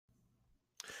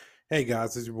Hey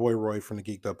guys, this is your boy Roy from the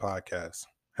Geeked Up Podcast.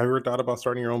 Have you ever thought about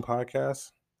starting your own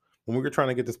podcast? When we were trying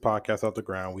to get this podcast off the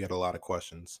ground, we had a lot of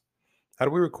questions. How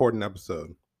do we record an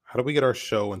episode? How do we get our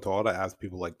show into all the apps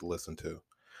people like to listen to?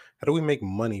 How do we make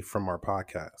money from our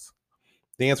podcast?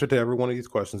 The answer to every one of these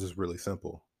questions is really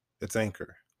simple. It's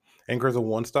Anchor. Anchor is a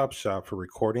one-stop shop for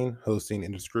recording, hosting,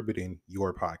 and distributing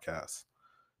your podcast.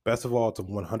 Best of all, it's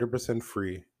 100%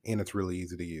 free and it's really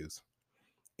easy to use.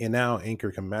 And now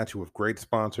Anchor can match you with great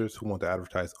sponsors who want to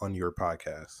advertise on your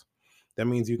podcast. That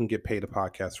means you can get paid a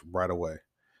podcast right away.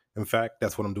 In fact,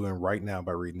 that's what I'm doing right now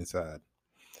by reading this ad.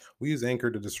 We use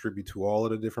Anchor to distribute to all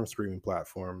of the different streaming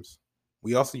platforms.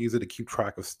 We also use it to keep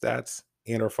track of stats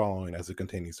and our following as it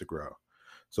continues to grow.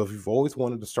 So if you've always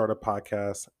wanted to start a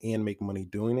podcast and make money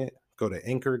doing it, go to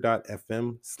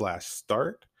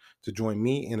anchor.fm/start to join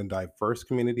me and a diverse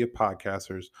community of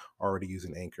podcasters already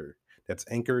using Anchor. That's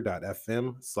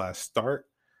anchor.fm/start.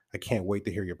 I can't wait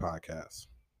to hear your podcast.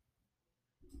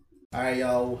 All right,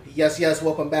 y'all. Yes,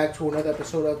 welcome back to another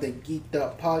episode of the Geeked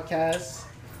Up Podcast.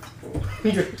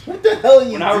 What the hell are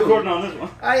you doing? We're not recording on this one.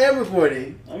 I am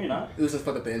recording. No, you're not. It was just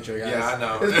fuck up the intro, guys. Yeah, I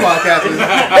know. This podcast is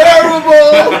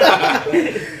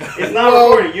terrible. It's not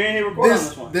recording. You ain't even recording on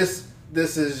this one.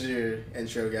 This is your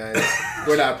intro, guys.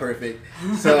 We're not perfect.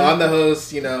 So I'm the host,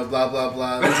 blah, blah,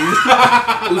 blah.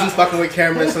 Uzi's fucking with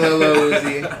cameras. So hello,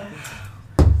 Uzi.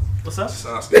 What's up?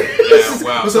 Sasuke. Yeah,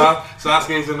 wow.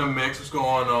 Sasuke's in the mix. What's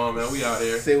going on, man? We out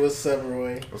here. Say what's up,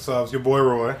 Roy. What's up? It's your boy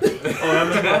Roy. Oh, that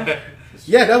was mine?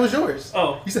 Yeah, that was yours.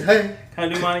 Oh. You said, hey. Can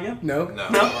I do mine again? No. No.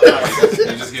 You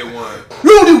just get one. You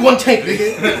don't do one take,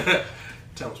 nigga.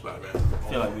 Tell us about it, man. I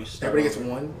feel like we should start. Everybody gets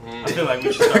one. I feel like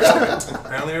we should start.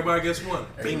 Apparently everybody gets one.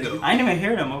 Bingo. I didn't even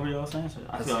hear them over y'all saying shit.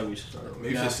 I feel like we should start.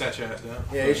 Maybe you should set your ass down.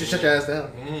 Yeah, you should shut your ass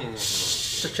down.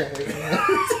 Shut your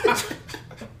ass down.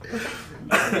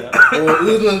 Or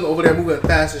Uzi over there moving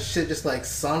fast as shit, just like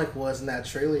Sonic was in that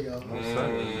trailer, y'all.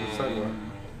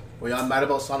 Were y'all mad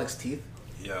about Sonic's teeth?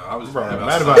 Yeah, I was Bro,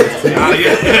 mad about his teeth.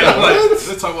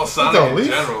 Let's talk about Sonic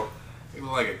in general. He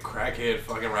look like a crackhead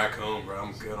fucking raccoon, bro.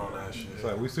 I'm good on that shit. It's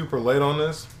like we super late on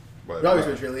this, but We always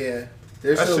been really, yeah.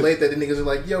 They're so late that the niggas are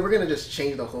like, yo, we're gonna just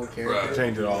change the whole character. Right.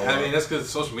 change it all. I mean, that's because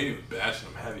social media was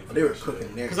bashing them heavy. They were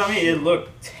cooking there. Because, I mean, it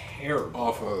looked terrible.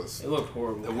 Awful. It looked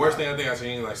horrible. The worst thing I think I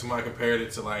seen, like somebody compared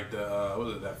it to like the what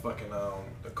was it, that fucking the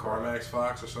CarMax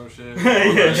Fox or some shit.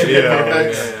 Yeah.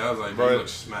 Yeah, I was like, Bro, you look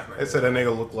smack like They said that. that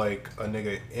nigga looked like a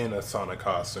nigga in a Sonic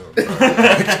costume.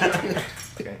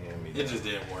 Can't hear me. It just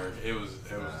didn't work. It was.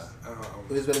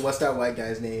 Who's been what's that white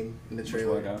guy's name in the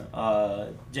trailer?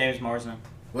 James Marsden.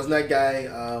 Wasn't that guy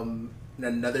in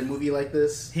another movie like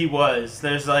this? He was.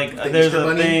 There's like The there's Easter a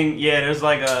Bunny? thing. Yeah, there's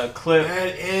like a clip.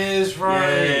 That is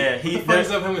right. Yeah. He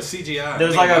fucks up him with CGI.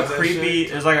 There's Think like a about that creepy.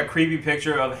 shit. There's like a creepy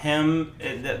picture of him.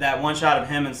 That one shot of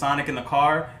him and Sonic in the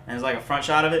car, and it's like a front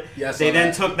shot of it. Yeah, I saw they then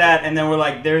that. took that, and then we're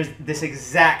like, there's this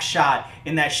exact shot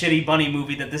in that shitty bunny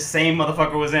movie that this same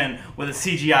motherfucker was in with a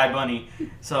CGI bunny.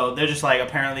 So they're just like,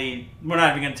 apparently, we're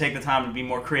not even gonna take the time to be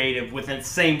more creative with the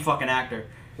same fucking actor.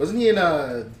 Wasn't he in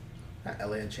not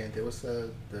LA Enchanted? What's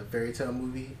the fairy tale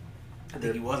movie? I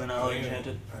think he was in LA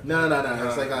Enchanted. No.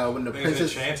 It's like when the I think it's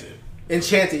princess Enchanted.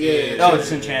 Enchanted, yeah. Oh, it's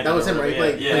Enchanted. That was him, right?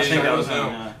 Like, Yeah, I think that was him. him.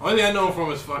 Yeah. Only thing I know him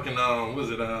from is fucking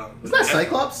Wasn't that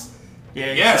Cyclops?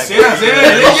 Yeah, Yes, he's yes,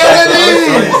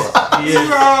 He is.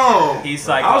 Bro. He's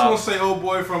I was Cyclops. gonna say old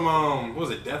boy from what was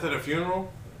it, Death at a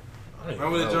Funeral?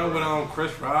 Remember the joint with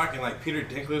Chris Rock and like Peter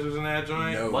Dinklage was in that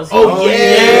joint? No. Was he? Oh,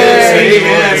 yeah.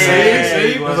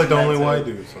 See? He was like the only white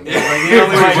dude. Like the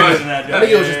only white dude in that I joint. think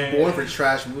he was Yeah, just yeah, born for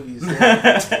trash movies.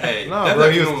 Hey, No, Death bro, at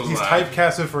a he's Funeral was live.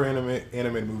 typecasted for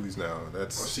animate movies now. Or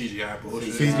That's CGI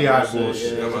bullshit. CGI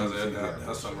bullshit, bullshit. yeah.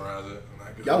 I'll summarize it.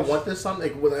 Y'all want this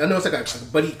something? Like, I know it's like a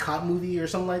buddy cop movie or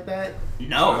something like that.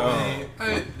 No.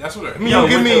 That's what I mean, Yo, you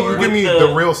give with me the-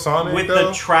 the real Sonic With though.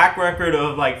 the track record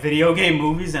of like video game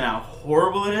movies and how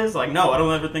horrible it is, like no, I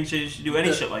don't ever think she should do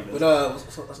any shit like this. But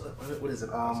what is it?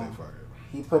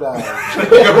 He put Why not?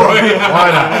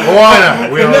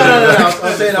 We no. don't do I that.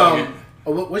 was saying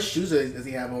what shoes does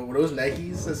he have on? Were those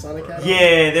Nikes that Sonic had on?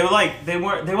 Yeah, they were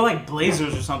like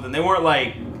Blazers or something. They weren't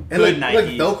like And good like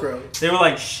Nikes. Velcro. They were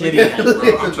like shitty. Yeah. Nikes.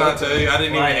 Bro, I'm trying to tell you, I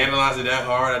didn't even Like- analyze it that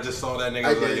hard. I just saw that nigga. I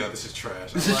was I like, did. yo, this is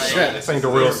trash. This I'm is like, trash. This ain't the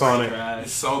real Sonic.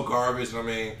 It's so garbage. I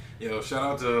mean, Yo, shout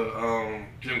out to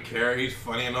Jim Carrey. He's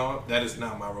funny and all. That is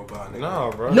not my robot. Nigga.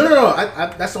 No, bro. No.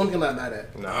 I that's the only thing I'm not mad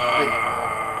at.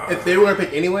 Nah. If they were gonna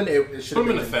pick anyone, it should Put have him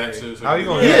in been the fat suit. How you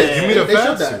gonna? Yeah, Give me the they fat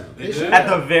showed suit. that. They did. At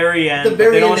the very end, The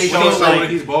very they don't end, they show showed it like- like.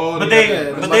 he's bald. But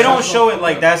Yeah, they don't show it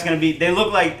like that's gonna be. They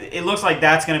look like it looks like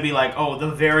that's gonna be like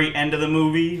the very end of the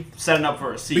movie, setting up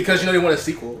for a sequel. because they want a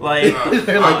sequel. Like- I'm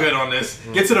good on this.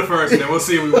 Get to the first, and then we'll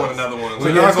see if we want another one. We're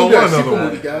yeah, not it's gonna gonna be want a another sequel one.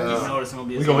 movie, guys. You know it's gonna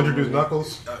be. We gonna introduce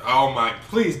Knuckles. Oh my!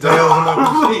 Please Tails and don't.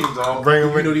 Knuckles. Please don't. Bring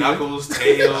him in. Knuckles,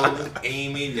 Tails,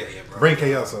 Amy. Yeah, bro. Bring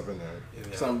KS up in there.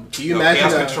 Can you imagine?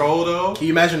 Chaos Control though. Can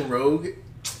you imagine Rogue?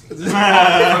 First of all,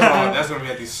 that's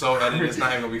gonna be so edited. It's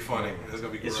not even gonna be funny. It's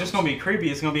gonna be. It's gross. just gonna be creepy.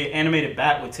 It's gonna be an animated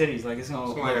bat with titties. Like it's gonna It's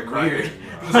look gonna look like a weird.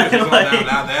 crack.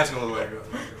 Now that's gonna look like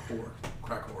a whore,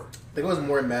 crack whore. I think I was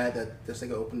more mad that this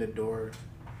nigga opened the door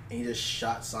and he just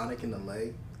shot Sonic in the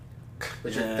leg.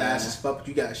 But you're Yeah. fast as fuck, but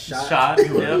you got shot. Shot.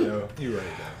 You right, Yep. yo. You right.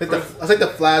 It's like the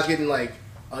Flash getting like,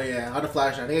 oh yeah, how the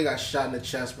Flash? I think I got shot in the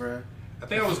chest, bro. I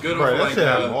think I was good Right, on that like shit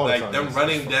happen all the like time. them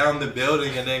running down the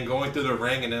building and then going through the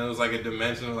ring and then it was like a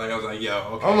dimension. Like I was like, yo,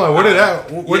 okay. I'm like, where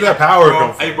did that power bro,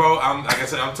 come from? Hey, bro, like I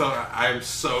said, I'm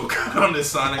so good on this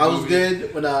Sonic I was movie.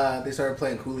 good when they started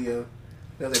playing Coolio.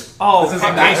 They was like, Oh, this is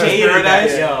I Gangsta's hated that.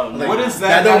 Paradise? Yo, Like, What is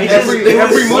that that? don't- It just- every it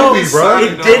was movie, so- bro.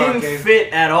 It didn't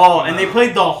fit at all, and they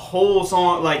played the whole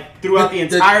song like throughout the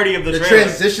entirety of the trailer.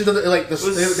 transitions of like the It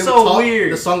was they would so talk,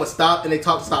 weird. The song would stop and they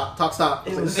talk stop.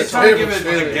 It was They It's try to terrible, give it it's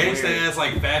like really gangsta weird. ass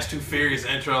like Fast 2 Furious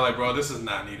intro. Like, bro, this is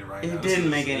not needed right now. It This didn't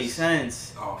is- make any this is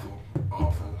sense. Awful.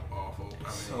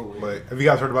 I mean, Like, have you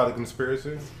guys heard about the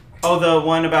conspiracy? Oh, the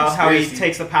one about how he Conspiracy.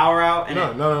 takes the power out and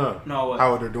No. No, what?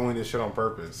 How they're doing this shit on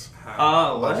purpose.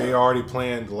 Oh, Like what? they already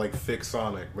planned to like fix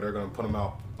Sonic, but they're gonna put him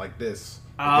out like this.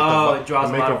 Oh, To it draws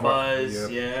a make lot him of fu-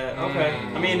 buzz. yeah. Yeah. Okay.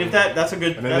 I mean, if that's a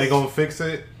good. And then they gonna fix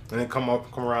it, and then come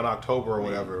around October or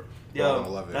whatever. Y'all Yo, gonna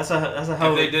love it. that's a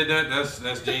hell. if they did that,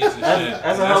 that's genius and shit.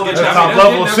 That's a hell of a good. chess top I mean,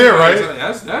 level that's shit, good. right?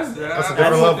 That's a different that's,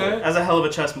 level. That's a hell of a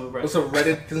chess move, right? What's a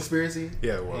Reddit conspiracy?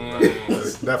 Yeah, well, Mm.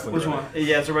 it's definitely. Which right. one?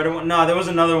 Yeah, it's a Reddit one. No, there was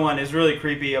another one. It's really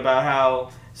creepy about how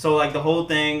like the whole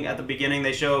thing at the beginning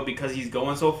they show because he's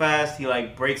going so fast, he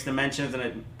like breaks dimensions and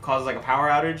it causes like a power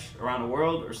outage around the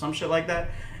world or some shit like that.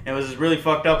 And it was this really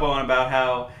fucked up one about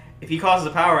how if he causes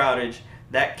a power outage,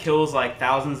 that kills like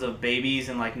thousands of babies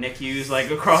and like NICUs like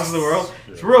across the world.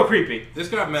 It's real creepy. This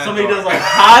got mad. Somebody dark. does like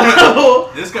high level.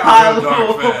 This got high real dark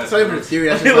level- fast. It's not even a theory.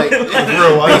 That's just like It's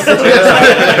real life. So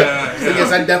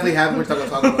yes, I definitely have what you're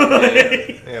talking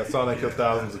about. Yeah, Sonic killed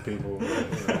thousands of people. But,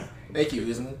 you know. Thank you,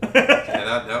 isn't it? Yeah,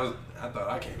 that was. I thought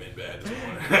I came in bad this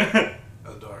morning.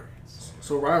 That was dark.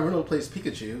 So Ryan Reynolds plays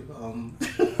Pikachu.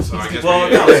 So I guess Well,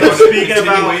 we no, so so the speaking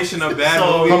about- continuation of bad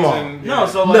so- movies. Come on. And, No,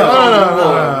 so like No.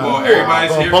 Well,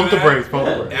 everybody's here Pump for the that? brakes. Pump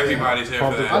the brakes. Everybody's here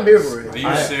Pump for the that. I'm here for it. Are you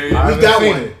I- serious? I We haven't got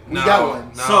seen one. it. We got one.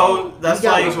 No. So that's We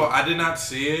got like First of all, I did not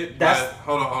see it. That's-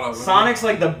 But hold on. Sonic's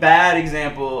like the bad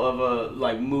example of a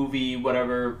like movie,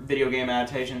 whatever, video game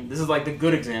adaptation. This is like the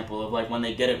good example of like when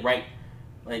they get it right.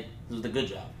 Like this is the good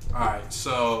job. All right,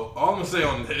 so all I'm gonna say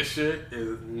on this shit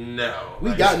is no. We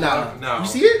Like, got now. No. You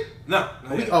see it? No.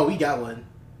 We got one.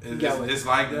 It's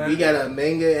like that. We got a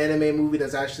manga anime movie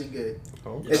that's actually good.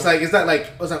 Oh. It's like it's not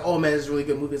like oh man, it's a really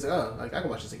good movie. It's like oh, like I can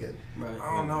watch this again. Right.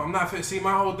 I don't know. I'm not fit. See,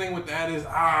 my whole thing with that is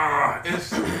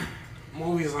it's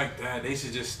movies like that. They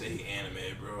should just stay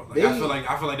anime, bro. Like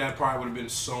I feel like that probably would have been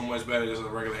so much better just as a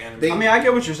regular anime. I mean, I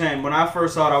get what you're saying. When I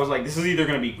first saw it, I was like, this is either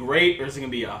gonna be great or it's gonna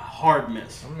be a hard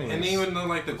miss. I mean, and even the,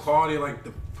 like the quality, of, like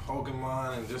the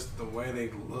Pokemon and just the way they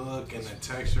look and the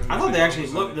texture. I thought they actually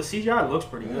look. The CGI looks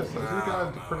pretty yeah, good. so we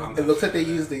got pretty- It looks like they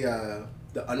used the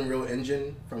Unreal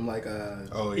Engine from like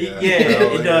Oh Yeah, yeah.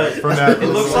 it does. From that, It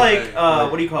looks like-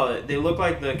 like what do you call it? They look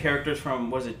like the characters from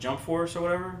was it Jump Force or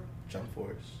whatever? Jump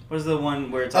Force. What is the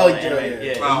one where it's Oh, all yeah, animated?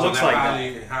 yeah. Yeah, it looks like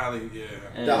that. highly, yeah.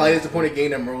 And- The highly disappointed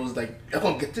game that Rose like, I'm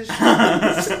gonna get this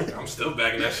shit. I'm still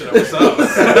backing that shit up myself.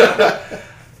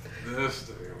 This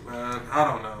thing, man. I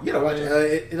don't know. You gotta watch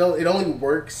it. It only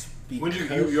works because When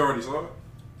you already saw it?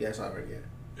 yeah, it's not already yet.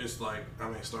 It's like how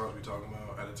many stars we talking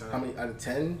about out of 10? How many out of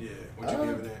 10? Yeah. What you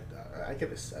giving it? I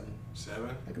give it 7. 7?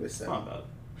 I give it It's 7. not bad.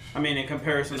 I mean, in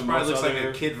comparison It to probably most looks like other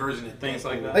a kid version of things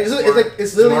like that. Like it's literally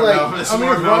like I mean, it's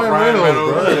Ryan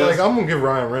Reynolds, bro. Like I'm gonna give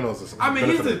Ryan Reynolds. I mean,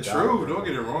 he's benefit the of the doubt, truth. bro. Don't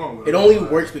get it wrong. it only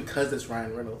works because it's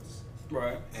Ryan Reynolds.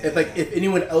 Right. If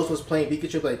anyone else was playing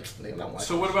Pikachu, like they're not watching.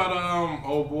 So what about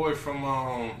old boy from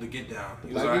the Get Down?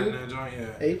 He was Black alright in dude? that joint,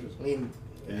 yeah. Hey, I mean,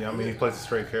 Yeah, I mean he plays a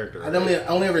straight character. I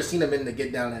only ever seen him in the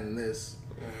Get Down and in this.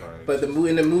 Right. But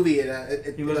in the movie,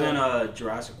 it He was in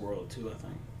Jurassic World too, I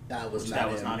think. That was That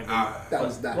not was him. not a good. That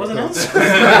was not Wasn't him.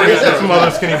 it? Some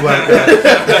other skinny black guy.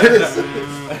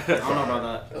 I don't know about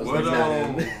that. That was What not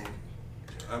him.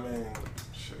 I mean,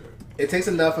 shit. It takes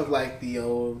enough of like the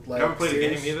old like. You ever played the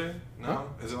series. game either? No. Huh?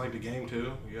 Is it like the game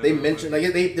too? You They ever mentioned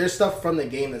played- like there's stuff from the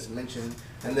game that's mentioned,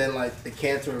 and then like the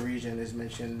Kanto region is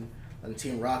mentioned, and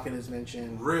Team Rocket is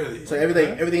mentioned. Really? So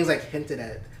everything's like hinted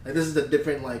at. Like this is the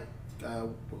different like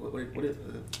what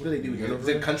do they do here? Is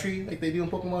it country like they do in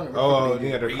Pokemon? Or Oh, what do they do?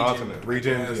 yeah, their Region. continent.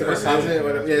 Region. Yeah, It's Yeah. like a continent,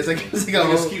 whatever. Yeah, it's like a They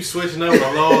whole, just keep switching up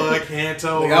Alola,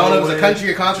 Kanto. Like, I don't know if it's a Alolan,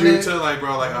 country or continent. Johto, like,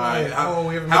 bro, like, all right,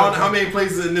 we haven't how been- many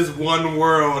places in this one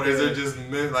world is there just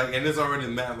like, and it's already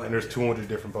mapped like And there's 200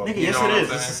 different Pokemon. Nigga, yes know it what is.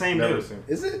 I'm It's the saying? same Never dude. seen.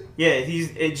 Is it? Yeah,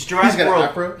 it's Jurassic got an World.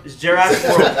 afro? It's Jurassic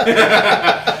World.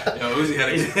 Yo, Uzi had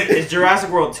It's, a it's Jurassic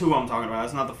World 2 I'm talking about.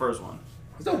 It's not the first one.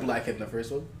 There's no black kid in the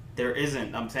first one. There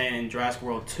isn't. I'm saying in Jurassic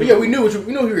World 2. But yeah, we knew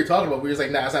who you were talking about. We were just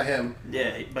like, nah, it's not him.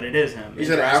 Yeah, but it is him. He In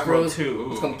said Jurassic World afros. 2.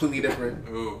 It's completely different.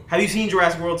 Ooh. Have you seen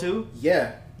Jurassic World 2?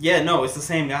 Yeah. Yeah, no, it's the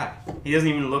same guy. He doesn't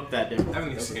even look that I different.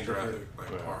 haven't even seen Jurassic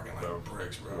Park in like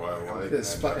bricks, bro. Why- Like, why? I'm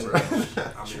It's fucking I'm leaving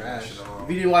trash. that shit alone. If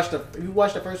you didn't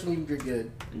watch the first one, you're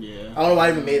good. Yeah. I don't know why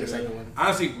I even made the second one.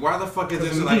 Honestly, why the fuck is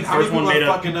this the like? How many first one people made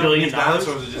are $1 fucking up billion? these dinosaurs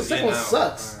are The just second getting one out?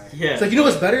 sucks. Like, Yeah. It's like, you know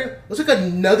what's better? Let's look at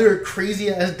another crazy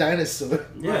ass dinosaur.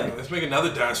 Yeah. Let's make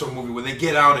another dinosaur movie where they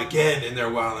get out again and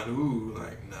they're wild and ooh,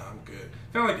 like, nah, I'm good.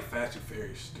 Kind of like the Fast and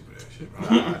Furious stupid ass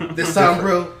shit, bro. This time,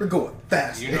 bro, we're going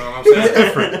fast. You know what I'm saying?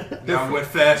 Different. Now we went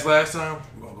fast last time.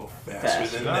 We're gonna go faster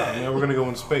Fast. than Nah, that. man, we're gonna go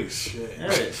in space. Shit.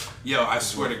 There it is. Yo, I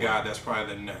swear to God, that's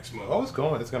probably the next movie. Oh, it's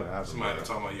going. It's gonna happen. Somebody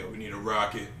talking about, yo, we need a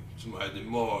rocket. Somebody did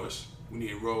Mars. We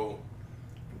need a roll.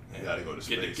 You gotta go to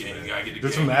Get space, the game. man. You gotta get the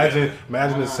Just game.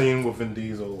 imagine the scene with Vin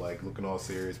Diesel like looking all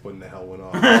serious, putting the helmet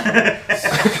on.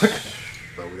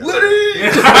 So we got-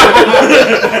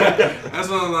 That's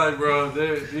what I'm like, bro.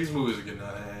 These movies are getting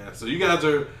out of hand. So you guys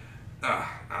are, I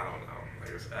don't know.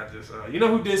 I just, you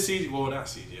know who did CGI? Well, not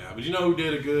CGI, but you know who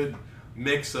did a good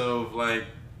mix of like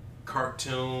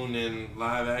cartoon and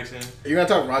live action? You're gonna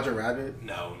talk Roger Rabbit?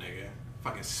 No, nigga.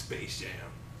 Fucking Space Jam.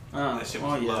 Oh, That shit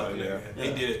well, was yeah. love, yeah. nigga.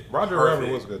 They did it. Roger perfect.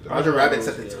 Rabbit was good. Though. Roger Rabbit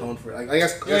set was the good. tone for it. Like, I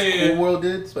guess Yeah. Cool World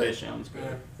did, but Space Jam's good.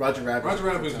 Yeah. Roger Rabbit. Roger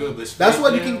Rabbit was good, but That's Space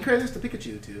what you Jam- can compare this to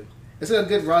Pikachu to. It's a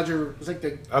good Roger. It's like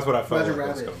the That's what I felt Roger like it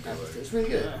was Rabbit. gonna be like. It's really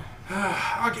good.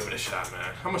 I'll give it a shot,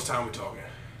 man. How much time we talking?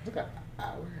 It's like an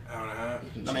hour. Hour and a half?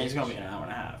 I mean, it's gonna be an hour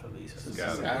and a half at least. It's, Got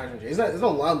it's, it. an hour and a- it's not. It's not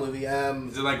a long movie.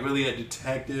 Is it like really a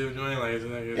detective joint? Like, is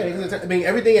it like Yeah, because I mean,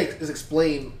 everything is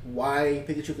explained. Why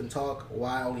Pikachu can talk,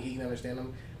 why only he can understand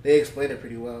him. They explain it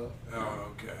pretty well. Oh,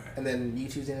 okay. And then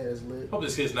Mewtwo's in it as lit. Hope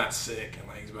this kid's not sick and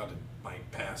like he's about to like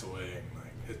pass away. And, like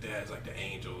his dad's like the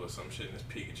angel or some shit, and it's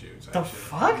Pikachu. Type The shit.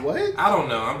 fuck? What? I don't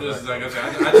know. I'm just like I just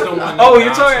don't want. Oh, no you're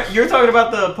nonsense. talking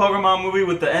about the Pokemon movie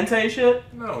with the Entei shit?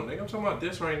 No, nigga, I'm talking about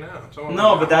this right now. I'm talking about No,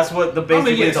 right but now. that's what the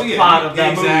basically yeah, the so yeah, plot of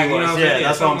that exactly, movie was. you know what I'm Yeah, saying?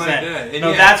 that's what I'm Something like saying. that. And No,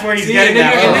 yeah. that's where he's See, getting and then,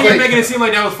 that. and then from. you're making it seem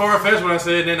like that was far fetched when I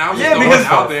said it. Then I was Yeah, just throwing because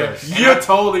it out there. far-fetched. And I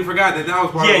totally forgot that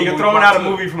was part Yeah, of the you're movie throwing part out a two.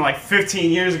 movie from like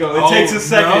 15 years ago. It Oh, takes a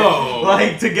second, no.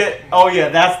 like, to get. Oh yeah,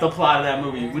 that's the plot of that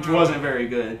movie, which wasn't very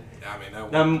good. I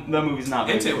mean, That movie's not.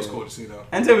 Very Entei good. was cool to see though.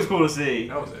 Entei was cool to see.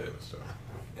 That was it. So.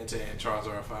 Entei and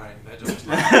Charizard fighting. That joke was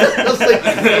like,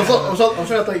 I was like, I'm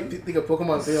trying to think of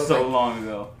Pokemon thing. I was So like, long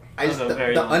ago. I just That was a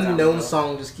very the long time unknown ago.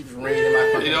 song just keeps ringing in my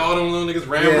you fucking. know, all them little niggas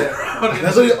rambling Yeah, around.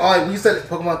 that's what when you said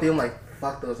Pokemon theme. I'm like,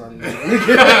 fuck those unknown.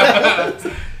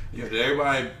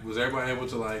 Yeah, was everybody able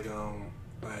to like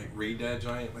read that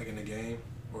joint like in the game,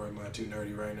 or am I too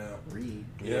nerdy right now? Read.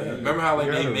 Yeah. Remember how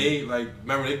like they Yeah. made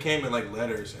remember they came in like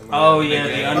letters and like, Oh in yeah,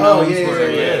 game. the unknowns yeah, were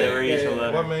yeah, they were yeah, each a yeah.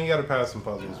 letter. Well, man, you gotta pass some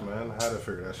puzzles, man. I had to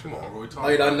figure that shit Come on, out. Roy, talk Oh,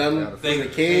 you about done it. none? Thank The you,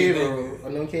 cave thank or you.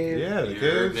 unknown cave? Yeah, the Yeah,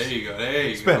 kids. there you go. There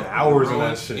you Spend go. hours on Ruin-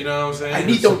 that shit. You know what I'm saying? I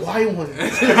need the white one.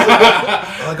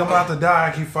 Like I'm about to die.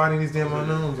 I keep fighting these damn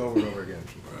unknowns over and over again.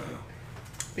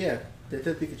 Yeah, they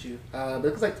did Pikachu. But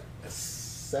it's like a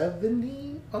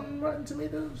 70 on Rotten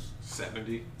Tomatoes.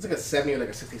 70. It's like a 70 or like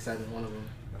a 67. One of them.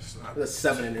 That's not. There's a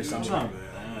 7 in there too somewhere. not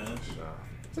bad.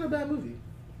 It's not a bad movie.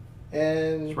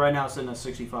 And Right now, it's sitting at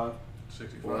 65.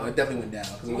 65. well, it definitely went down.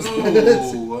 'cause it was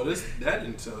Ooh, well, that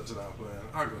didn't tell it to I'm playing.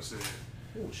 I'll go see it.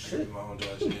 oh I shit. give my own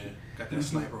judge. Got that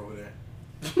sniper over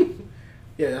there.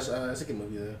 Yeah, that's a good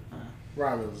movie though.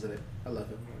 Ryan Reynolds in it. I love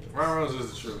him. Ryan Reynolds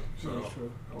is the truth. So, That's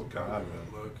true. oh God, God,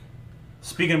 man. look.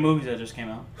 Speaking of movies that just came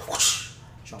out,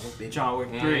 John Wick, bitch. John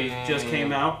Wick 3 just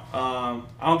came out. I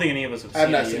don't think any of us have I seen have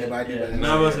it not yet. seen it, but I do Yeah, know.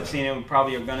 none of us have seen it. We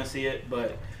probably are gonna see it,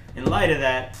 but in light of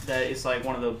that it's like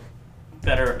one of the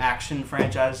better action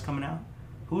franchises coming out.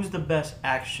 Who's the best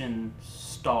action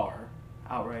star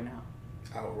out right now?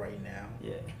 Out right now.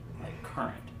 Yeah, like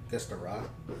current. Guess The Rock.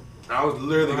 I was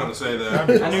literally gonna say that.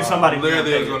 I knew somebody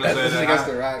Literally was gonna say That's that. against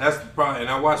The Rock. That's probably. And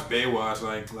I watched Baywatch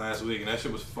like last week, and that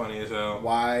shit was funny as hell.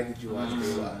 Why did you watch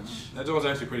Baywatch? That joke was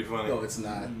actually pretty funny. No, it's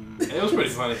not. It was pretty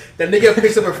funny. That nigga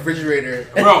picks up a refrigerator.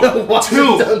 Bro,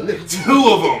 two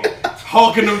of them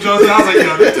hulking them joints. I was like,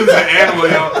 yo, this dude's an animal,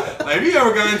 yo. Like, if you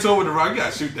ever got into it with The Rock, you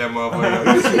gotta shoot that motherfucker.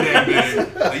 Yo. He's too damn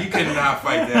big. Like, you cannot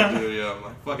fight that dude, yo. I'm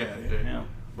like, fuck out of here. Yeah.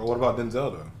 But what about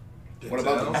Denzel though? What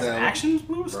about As an Denzel? action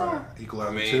movie star? Right. I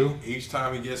Equalizer mean, 2. each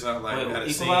time he gets out, like, Wait, at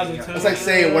a scene. Equalizer he got- 2? It's like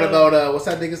saying, what about, what's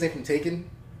that nigga's name from Taken?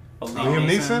 Liam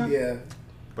Neeson? Yeah.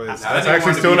 But Nah, that's that nigga actually wanted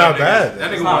to still beat not up bad. niggas.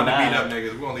 That It's nigga not wanted to beat bad. up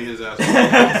niggas. We're gonna leave his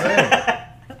ass.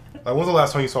 Like, when's the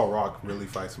last time you saw Rock really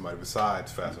fight somebody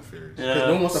besides Fast and Furious? Because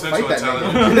no one wants to Central fight that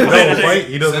Intelligence. nigga. He doesn't fight.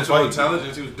 He doesn't Central fight.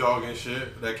 Intelligence, he was dogging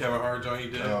shit. That Kevin Hart joint he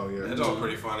did. Oh, yeah. That's all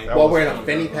pretty funny. That While was wearing a funny,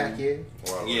 fanny though. pack here.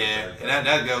 Wow, Yeah, and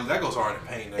that goes hard in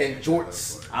pain. And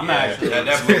jorts. I'm Yeah, actually.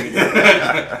 that movie.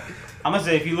 I'm gonna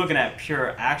say if you're looking at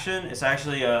pure action, it's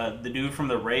actually the dude from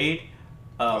the Raid.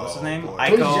 What's his Oh, name? boy.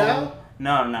 Tony Jaa?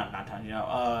 No, not Tony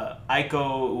Jaa. Iko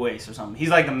Uwais or something. He's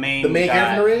like the main The main guy.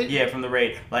 character from the Raid? Yeah, from the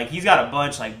Raid. Like he's got a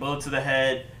bunch, like Bullet to the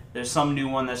Head. There's some new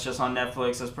one that's just on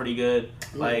Netflix that's pretty good.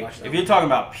 Ooh, Like watch that if you're one. talking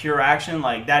about pure action,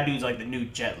 like that dude's like the new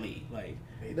Jet Li. Like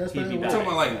He does He'd be pretty You back. well.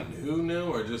 talking about like new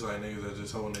or just like niggas that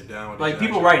just holding it down? With these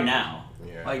people action? right now.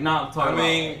 Yeah. Like not I talking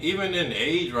mean, even in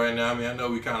age right now, I mean, I know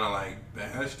we kind of like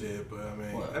bashed it, but I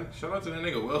mean, What? shout out to that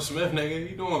nigga Will Smith, nigga.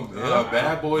 He doing Yeah.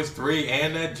 Bad Boys 3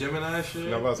 and that Gemini shit. You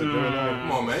know about the Gemini?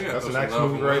 Come on, man. You gotta That's throw an some action love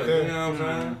movie for right Will, there. You know what I'm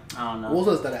saying? about. I don't know. What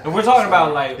was that? If we're talking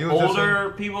about like He was just older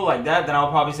people like that, then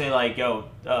I'll probably say like, yo,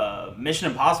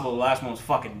 Mission Impossible, the last one was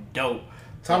fucking dope.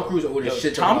 Tom Cruise old Yo, as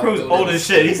shit. Tom jumping off Cruise buildings. old as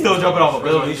shit. He's still jumping off a First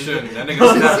of all, building. he shouldn't. That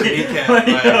nigga snapped his kneecap. Like,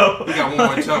 Yo. he got one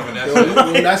more jump in that Yo,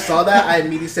 shit. when I saw that, I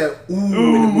immediately said, "Ooh," in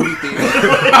the movie theater.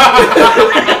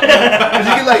 'Cause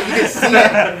you can see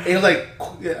it, and it was like,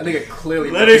 I think it clearly.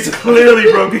 Leonard's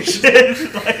clearly broke his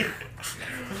shit. Like,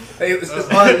 It was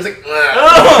like,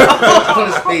 on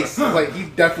his face. It was like he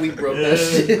definitely broke that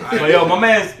shit. but yo, my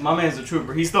man's a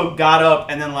trooper. He still got up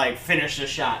and then like finished the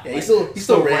shot. Yeah, like, he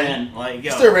still ran. Like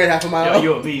yo, He still ran half a mile. yo,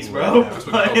 you a beast, bro. That's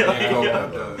what Like, cocaine yo.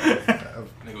 does.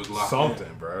 Nigga was locked in.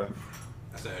 Something, bro.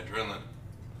 That's that adrenaline.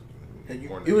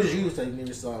 It was you that you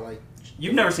never saw like.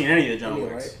 You've never seen any of the John Yeah,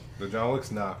 Wicks. right? The John Wicks,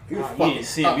 nah. You You fucking need to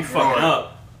see it. You up, fucking bro.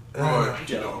 up. Bro, what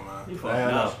you Yo. doing, man? You fucking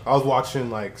Man, up. I was watching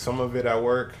like some of it at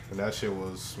work, and that shit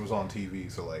was on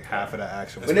TV. So like half of the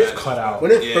action was When it- just cut out.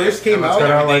 When it first came out,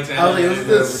 cut out, I was like, this is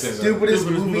the Everything's stupidest Stupidest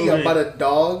movie movie. about a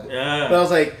dog. But I Yeah.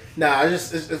 was like, nah, if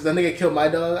the nigga killed my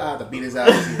dog, I have to beat his ass.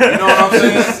 You know what I'm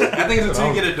saying? I think it's until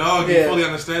you get a dog, you Yeah. fully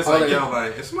understand. It's Oh, like, yeah. yo,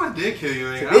 like, if somebody did kill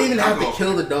you, They didn't even have to go.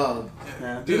 kill the dog.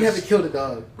 Yeah. They didn't have to kill the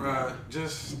dog. Bruh,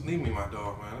 just leave me my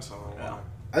dog, man. That's all I want.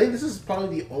 I think this is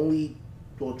probably the only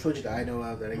trilogy that I know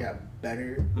of that it got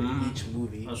better with Mhm. each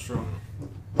movie. That's true.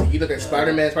 Like, you look at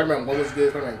Spider-Man 1 was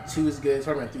good, Spider-Man 2 is good,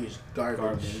 Spider-Man 3 is garbage.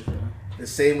 Garbage. Yeah. The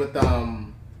same with the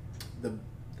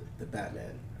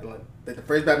Batman. I don't like the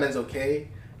first Batman's okay.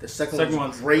 The second Second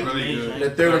one's one's great. really good. And the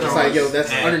third one's just like, yo,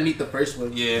 that's Yeah. underneath the first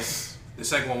one. Yes. The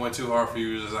second one went too hard for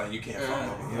you. It was like, you can't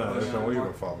follow me. No, there's no way you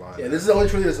can fall behind. Yeah, this is the only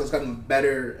trilogy that's gotten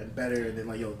better and better, and then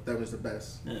like, yo, that was the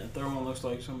best. Yeah, third one looks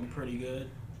like something pretty good.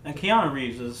 And Keanu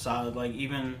Reeves is solid. Like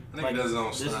even I think like he does his own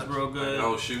this stunts. is real Like, good. the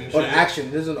whole shooting On shit.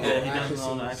 action, this is an Yeah, all he action does his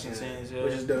own scenes, action scenes, yeah.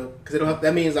 which is dope because they don't have.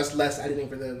 That means that's less editing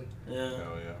for them. Yeah. Hell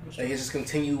yeah. Like it's just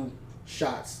continue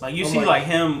shots. Like you I'm see like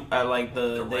him at like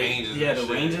the ranges yeah, and the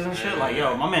shit. ranges and shit. Yeah. Like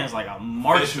yo, my man's like a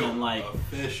marksman. Like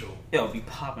Official. yo, be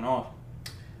popping off.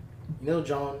 You know, not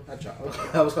John.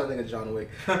 I was calling nigga John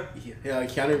Wick. Yeah,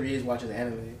 Keanu Reeves watches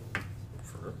anime.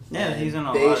 Yeah, he's in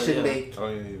a They lot. should Yeah. make Oh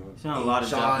yeah, He's in a lot of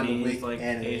John Japanese Wick like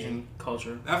anime. Asian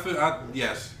culture.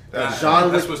 Yes.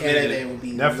 John That's Wick what's anime needed. would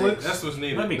be Netflix? lit. That's what's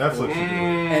needed. That'd be Netflix cool. should do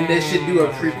it. And they should do a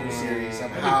prequel series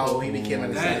of how he became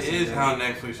an That assassin. is how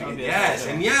Netflix should That'd get. be Yes,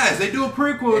 awesome. and yes, they do a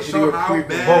prequel. They should Show do a how prequel.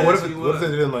 bad. Well, what if he what if they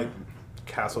was. did like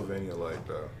Castlevania like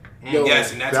though? Yo,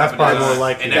 Yes, and that that's type of probably design. more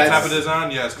likely. And that type of That's- design,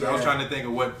 yes. Because I was yeah. trying to think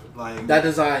of what like That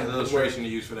design would illustration work.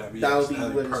 to use for that. But That yes, would be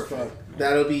that'd lit as fuck.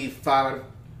 That'll be 5.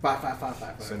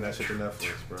 Send that shit to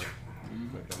Netflix, bro.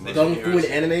 They Kung should Fu hear and us.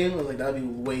 anime, I was like that'd be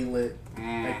way lit.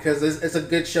 Mm. Because it's a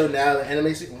good show now. The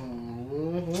anime.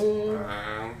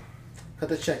 Cut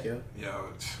the check, yo. Yo,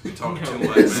 we talking too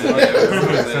much, man.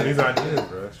 Send these ideas,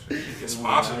 bro. Get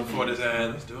sponsored before this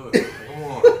ad. Let's do it. Come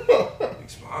on. Big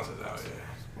sponsors out here.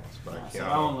 So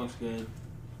that one looks good.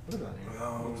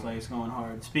 Um, Looks like it's going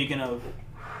hard. Speaking of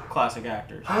classic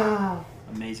actors,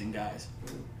 amazing guys.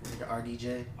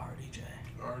 RDJ, RDJ.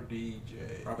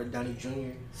 RDJ. Robert Downey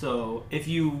Jr. So if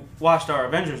you watched our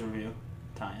Avengers review,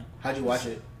 Tyan, How'd you watch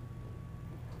it?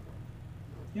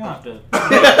 You don't have to.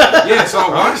 Yeah, so I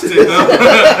watched it though. You don't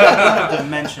have to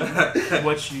mention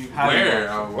what you have. Where?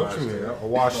 What you mean? I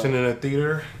watched it in a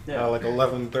theater Yeah. like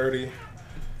 11:30.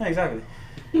 Yeah, exactly.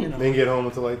 You know. Didn't get home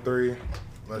until like 3.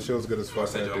 That shit was good as I fuck.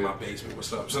 said that you in my day. basement.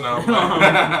 What's up? So now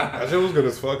That shit was good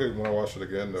as fuck when I watched it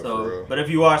again though. For So, real. but if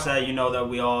you watch that, you know that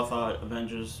we all thought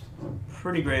Avengers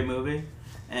pretty great movie,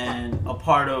 and a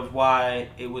part of why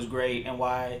it was great and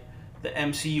why the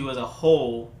MCU as a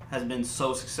whole has been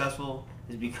so successful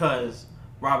is because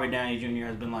Robert Downey Jr.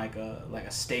 has been like a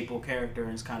staple character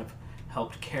and has kind of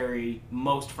helped carry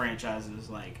most franchises.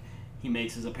 Like he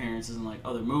makes his appearances in like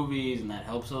other movies, and that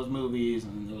helps those movies,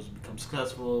 and those become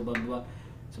successful. Blah blah blah.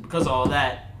 So because of all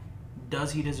that,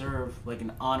 does he deserve like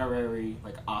an honorary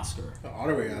like Oscar? An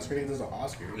honorary Oscar? I think there's an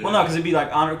Oscar. Yeah. Well, no, because it'd be like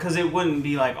honor, because it wouldn't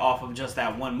be like off of just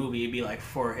that one movie. It'd be like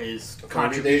for his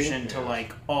contribution to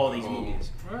like all these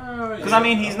movies. Because I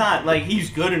mean, he's not like he's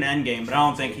good in Endgame, but I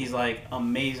don't think he's like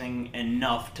amazing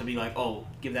enough to be like, oh,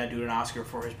 give that dude an Oscar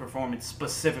for his performance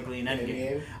specifically in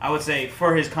Endgame. I would say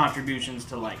for his contributions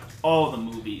to like all the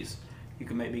movies, you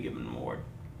could maybe give him an award.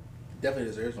 Definitely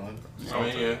deserves one. I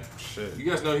mean, yeah. Shit. You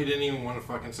guys know he didn't even want to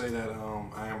fucking say that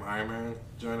I am Iron Man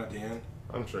joint at the end.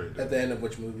 I'm sure he did. At the end of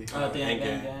which movie? At the end,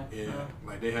 Endgame. yeah. Yeah.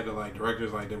 Like they had to like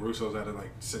directors like the Russos had to like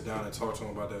sit down and talk to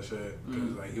him about that shit because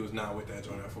like he was not with that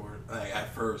joint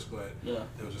at first, but Yeah.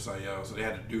 it was just like yo, so they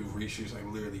had to do reshoots like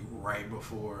literally right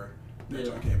before that Yeah.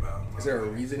 joint came out. Is there a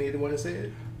reason he didn't want to say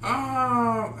it?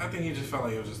 I think he just felt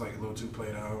like it was just like a little too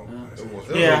played out.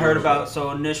 Yeah, I heard about.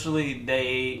 So initially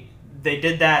they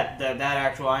did that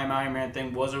actual I Am Iron Man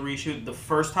thing was a reshoot. The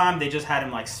first time they just had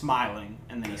him like smiling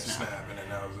and then he snapped. And then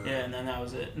that was it. Yeah, and then that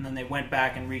was it. And then they went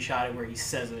back and reshot it where he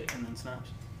says it and then snaps.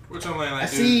 Which I'm like, I dude,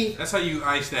 see- that's how you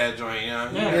ice that joint, you know?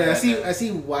 Yeah. I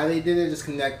see why they did it. Just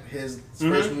connect his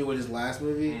first movie with his last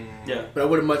movie. Yeah. But I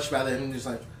would have much rather him just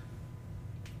like,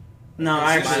 No, Is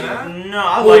I it actually snap? no.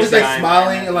 I well, like just the like Iron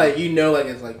smiling Man. and like like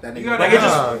it's like that. You nigga. gotta, Like, it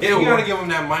just- you gotta give him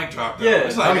that mic drop though. Yeah.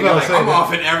 It's like, I was nigga, gonna like say I'm that.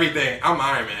 off in everything. I'm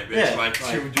Iron Man, bitch. Yeah. Like,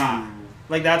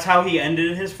 Like that's how he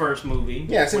ended his first movie.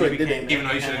 Yeah, I see when what he did became there. even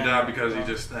though he should have and died then- because he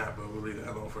just snapped, but we'll leave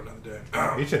that alone for another day.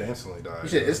 He should instantly die. You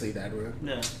should instantly died, bro.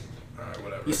 Yeah. Alright,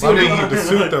 whatever. You see I what mean, he- the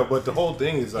suit though, but the whole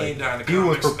thing is He like ain't dying in the he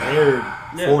was comics. prepared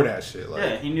Yeah. for that shit. Like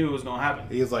Yeah, he knew it was gonna happen.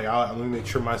 he was like, let me make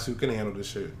sure my suit can handle this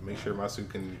shit. Make sure my suit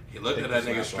can. He looked take at that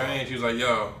this nigga snap off. strange. He was like,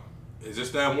 yo, is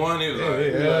this that one? He was Yeah,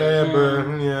 like, yeah,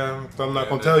 bro. Yeah. So I'm not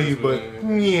gonna tell you, but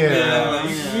yeah, yeah. like,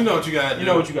 you know what you gotta do. You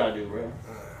know what you gotta do, bro.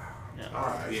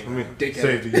 Alright, Yeah. let me Dickhead.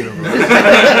 save the universe.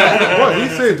 What? He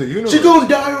saved the universe. She gonna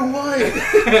die or what?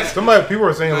 People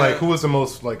are saying like, who is the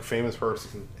most like famous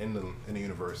person in the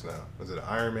universe now? Is it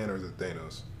Iron Man or is it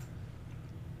Thanos?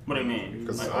 What do you mean?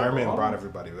 Because Like, Iron Man overall? brought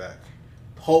everybody back.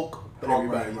 Hulk, but Hulk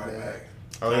everybody brought everybody back. back.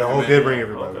 Oh yeah, Iron Hulk Man- did bring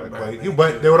everybody Hulk back. back.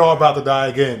 But they were all about to die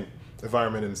again if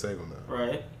Iron Man didn't save them though.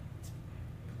 Right.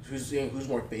 Who's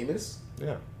more famous?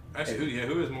 Yeah. Actually,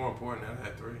 who is more important out of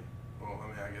that three? Well, I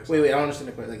mean, I guess. Wait, I don't understand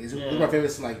the question. Like, Yeah. who's more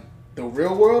famous in like the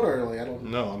real world or like I don't?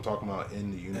 No, I'm talking about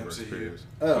in the universe. MCU. Period.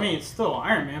 Oh. I mean, it's still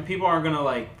Iron Man. People aren't gonna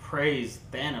like praise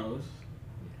Thanos.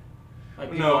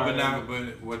 Like, people No, aren't but gonna- not.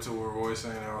 But what's what Roy's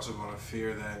saying? They're also gonna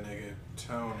fear that nigga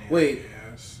Tony. Wait.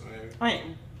 Yes. I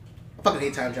mean, I fucking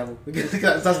hate time travel because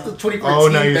that's the 2014 Oh,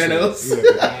 now you Thanos. see.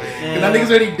 And that nigga's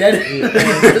already dead. he's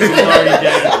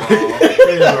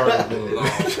already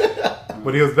dead.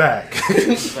 But he was back.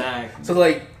 Back. So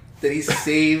like, did he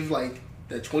save like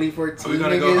the 2014 Are we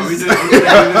gonna niggas? go? Are we gonna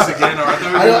do this again? Or I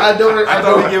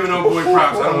thought we were giving old boy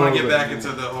props. I don't want to get back into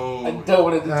the whole. I don't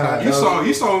want to do time You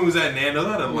travel. saw when he was at Nando. I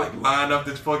had to like line up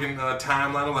this fucking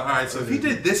timeline. I'm like, all right, so if he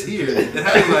did this here, then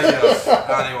I was like, yo,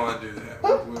 I didn't want to do that.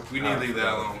 We need to leave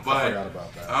that alone. I But forgot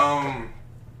about that.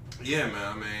 yeah, man.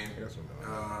 I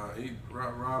mean,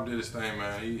 Rob did his thing,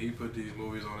 man. He put these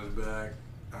movies on his back.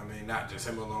 I mean, not just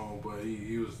him alone, but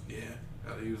he was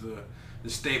the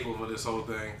staple for this whole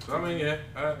thing. So I mean, yeah,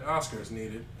 Oscars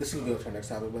needed. This can go to our next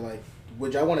topic, but like,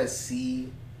 would y'all want to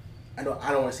see? I don't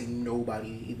want to see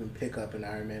nobody even pick up an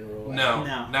Iron Man role. No,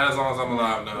 No. not as long as I'm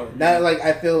alive. No. Not like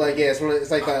I feel like it's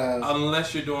like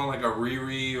Unless you're doing like a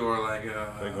Riri or like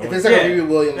a. if it's like Yeah, a Riri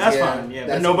Williams, That's yeah, fine. Yeah, but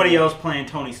that's nobody cool. else playing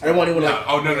Tony I Stark. don't want anyone like.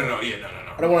 No. Yeah, no.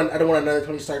 I don't want another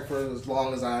Tony Stark for as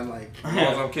long as I'm like. As long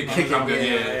as I'm kicking, I'm good.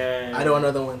 Yeah. I don't want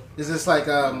another one. Is this like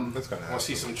That's gonna I want to happen.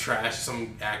 see some trash,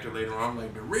 some actor later on.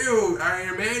 Like the real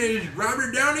Iron Man is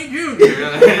Robert Downey Jr.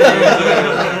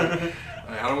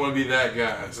 I don't want to be that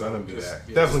guy. It's So gonna be just- that.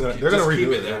 yeah, Definitely just they're gonna keep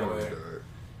redo it it. They're that gonna way. redo it.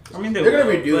 I mean, They're gonna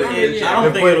redo but it. I don't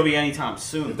If think we- it'll be anytime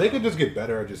soon. If they could just get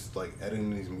better at just like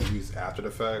editing these movies after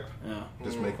the fact, Yeah.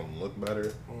 just make them look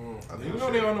better. I think You we know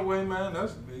should. they're on the way, man.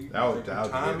 That's big. That would time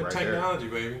be it and right technology,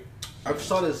 baby. I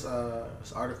saw this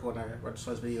article and I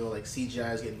saw this video like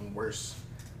CGI is getting worse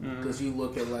because you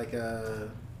look at like the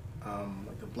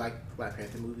Black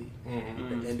Panther movie,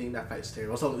 the ending, that fight's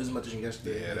terrible. I saw Uzma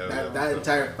yesterday. Yeah, that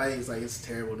entire fight is like it's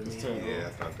terrible to me. Yeah,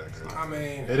 it's not that good. I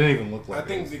mean, it didn't even look like. I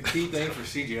think the key thing for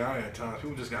CGI at times,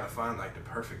 people just gotta find like the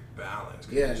perfect balance.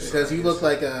 Yeah, because you look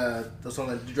like the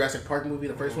Jurassic Park movie,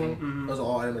 the first one, those are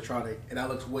all animatronic, and that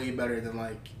looks way better than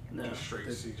like straight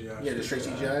CGI. Yeah, the straight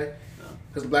CGI.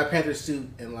 Because the Black Panther suit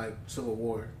in like Civil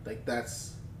War, like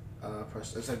that's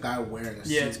it's a guy wearing a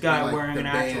suit. Yeah, it's a guy like, wearing an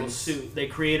actual suit. They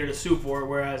created a suit for it,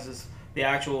 whereas the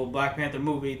actual Black Panther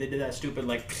movie, they did that stupid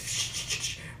like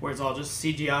where it's all just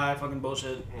CGI fucking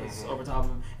bullshit that's over top of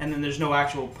them, and then there's no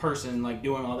actual person like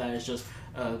doing all that. It's just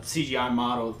a CGI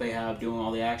model that they have doing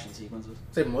all the action sequences.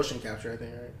 It's like motion capture, I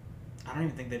think, right? I don't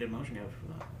even think they did motion capture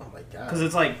for that. Oh my god! Because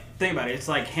it's like, think about it. It's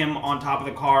like him on top of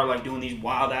the car, like doing these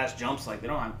wild ass jumps. Like they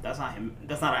don't have. That's not him.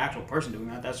 That's not an actual person doing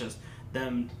that. That's just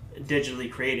them digitally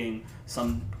creating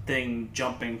something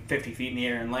jumping 50 feet in the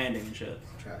air and landing and shit.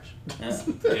 Trash.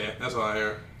 Yeah, that's all I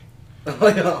hear.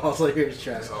 Also, here's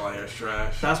trash. That's all I hear is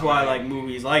trash. That's why like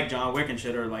movies like John Wick and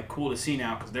shit are like cool to see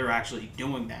now because they're actually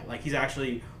doing that. Like he's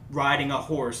actually riding a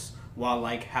horse while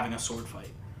like having a sword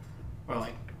fight, or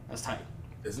like that's tight.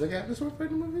 Isn't the guy this sword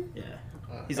fight in the movie? Yeah.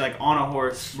 He's like on a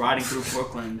horse riding through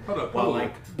Brooklyn while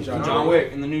like John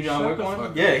Wick in the new John Wick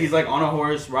one. Yeah, he's like on a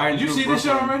horse riding through Brooklyn. Did you see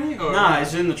this shit already? Or? Nah,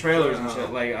 it's in the trailers and shit.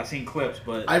 Like I've seen clips,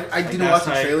 but I didn't watch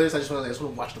the trailers. I just want to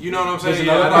watch the. You know what I'm saying? There's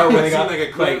another part where they got like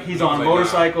a clip. Like he's on a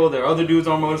motorcycle. There are other dudes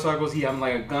on motorcycles. He having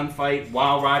like a gunfight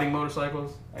while riding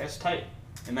motorcycles. That's tight,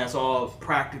 and that's all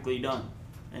practically done,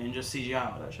 and just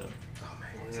CGI all that shit. Oh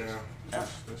man. Yeah.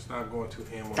 It's not going too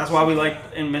ham. That's why we like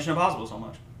in Mission Impossible so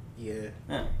much. Yeah.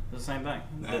 Yeah, it's the same thing.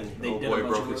 They old boy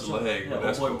broke his leg. Yeah,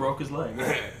 old boy broke his leg.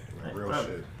 Real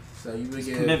shit. So you would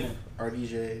give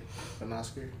RDJ an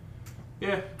Oscar?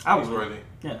 Yeah, I was worthy.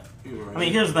 Yeah. Worthy. I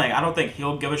mean, here's the thing. I don't think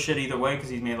he'll give a shit either way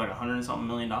because he's made like $100 and something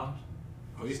million. Oh,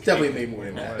 he's definitely made more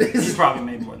than that. He's probably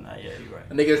made more than that. Yeah, you're right.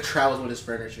 A nigga travels with his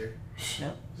furniture.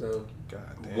 Yeah. So. God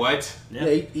damn. What? Yeah,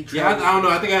 I don't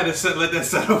know. I think I had to let that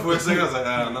settle for a second. I was like,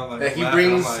 I don't know. Like, he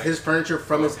brings his furniture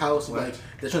from his house. Like,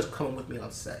 this one's coming with me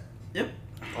on set. Yep.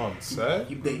 On set?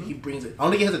 He brings it. I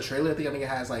don't think he has a trailer. I think it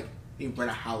has like he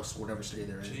rent a house, or whatever city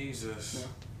they're in. Jesus.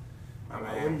 Yeah.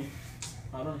 I mean,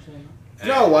 I don't understand. You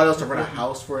know why else to rent a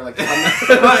house for? Like, yo,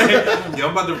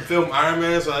 I'm about to film Iron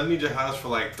Man, so I need your house for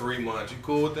like 3 months. You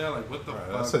cool with that? Like, what the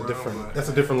fuck? That's a different. That's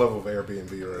a different level of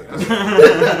Airbnb, right?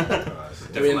 That's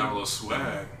a different level of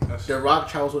swag. The Rock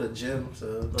travels with a gym,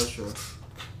 so that's true.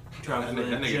 That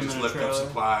nigga just lift up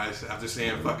supplies after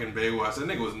seeing fucking Baywatch. That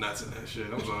nigga was nuts in that shit.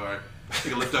 I'm sorry.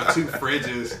 Nigga lift up 2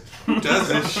 fridges, does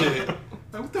this shit.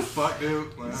 Like, what the fuck,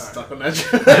 dude? Like, stuck on that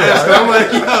shit. Yeah, so I'm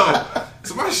like, yo,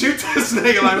 somebody shoot this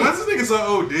nigga. Like, why's this nigga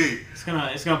so OD?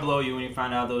 It's gonna blow you when you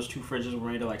find out those 2 fridges were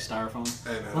made of like styrofoam.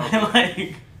 Hey man,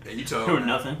 like yeah, you tell they were him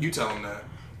nothing. You tell him that.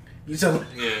 You tell him.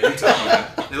 Yeah, you tell him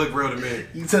that. They look real to me.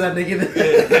 You tell that nigga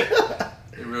that.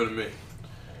 They real to me.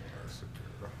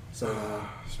 So,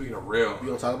 speaking of real, you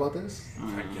gonna talk about this?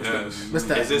 I guess.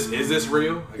 Is this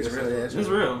real? It's real. Yeah, it's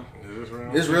real.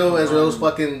 It's real as those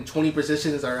fucking 20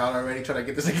 positions are out already trying to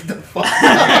get this nigga the fuck.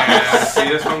 Yeah, see,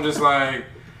 that's why I'm just like,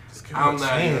 I'm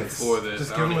not even for this.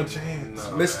 Just give him a chance.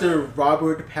 No, Mr.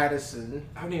 Robert Pattinson.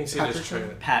 I haven't even seen this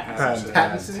trailer.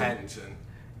 Pattinson.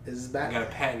 Is Batman. I got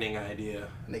a patenting idea.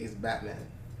 I think it's Batman.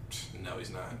 No, he's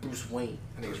not. Bruce Wayne.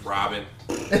 I think it's Robin.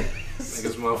 I think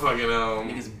it's motherfucking I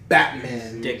think it's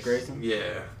Batman. Dick Grayson.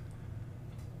 Yeah.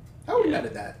 How are we mad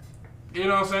at that? You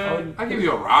know what I'm saying? I'll give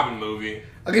you a Robin movie.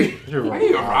 I'll give you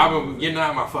a Robin. You're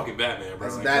not my fucking Batman, bro.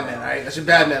 That's Batman, alright? That's your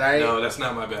Batman, alright? No, that's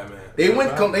not my Batman. They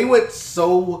went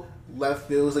so left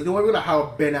field. It was like, you know, we're gonna hire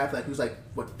Ben Affleck, who's like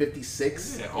what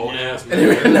 56. Yeah, old ass. And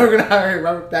then we're gonna hire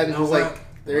Robert Pattinson, who's like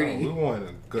 30. We want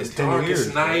a good It's 10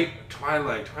 years. Darkest Night,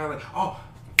 Twilight. Oh,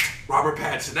 Robert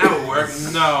Pattinson, that would work.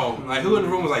 No, like who in the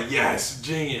room was like, yes,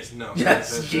 genius. No,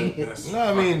 yes, genius. No,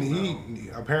 I mean he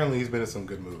apparently he's been in some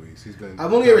good movies. He's been.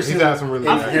 I've only ever seen had some really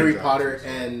Harry Potter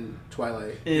and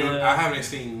Twilight. Yeah. I haven't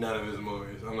seen none of his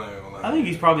movies. I'm not even gonna lie. I think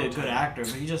he's probably a good actor,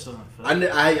 but he just doesn't fit.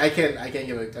 I can't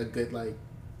give a good like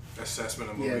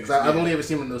assessment of movies. Yeah, because I've only ever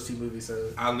seen him in those 2 movies.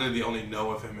 So I literally only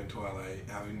know of him in Twilight.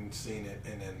 I haven't seen it,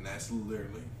 and then that's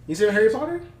literally. You seen Harry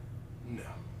Potter? No.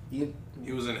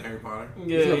 He was in Harry Potter.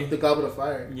 Yeah, the Goblet of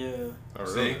Fire. Yeah. Oh,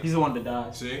 really? See? He's the one that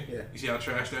died. See? Yeah. You see how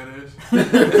trash that is?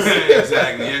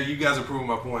 Exactly. Yeah, you guys are proving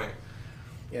my point.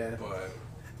 Yeah. But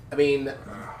I mean,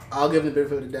 I'll give him the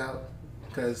benefit of the doubt.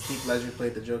 because Heath Ledger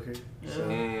played the Joker. So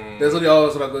that's what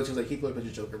always what I go to. Like Heath Ledger played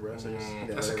the Joker, bro. So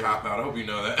that's a cop out. I hope you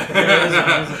know that.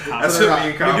 That's a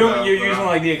cop out. You're using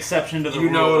like the exception to the rule.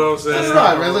 You know what I'm saying? That's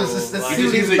not.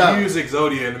 You just use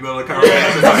Exodia in the middle of the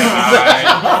conversation.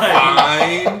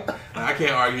 Fine. I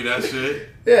can't argue that shit.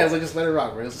 Yeah, it's like just let it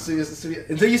rock, bro.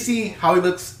 Until you see how he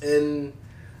looks in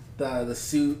the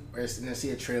suit or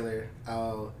see a trailer,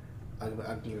 I'll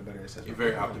give a better assessment. You're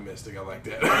very optimistic. I like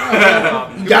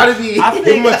that. You gotta be.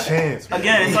 Give him a chance. Man.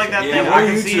 Again, it's like that thing. I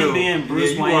can see him being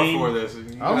Bruce Wayne. For this.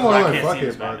 I'm more like fuck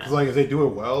it, bro. Because like if they do it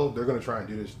well, they're gonna try and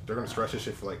do this. They're gonna stretch this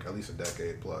shit for like at least a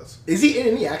decade plus. Is he in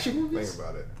any action movies? Think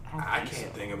about it. I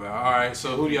can't think about it. All right,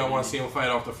 so who do y'all want to see him fight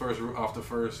off the first?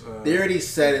 They already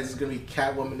said it's gonna be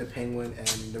Catwoman, the Penguin, and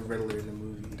the Riddler in the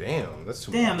movie. Damn, that's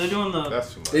too much. Damn, they're doing the.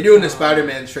 That's too much. They're doing the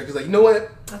Spider-Man trick. It's like, you know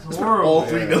what? That's Let's horrible. All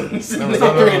three villains. in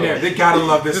there. They gotta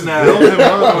love this now. Build him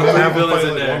up and Three have him villains fight in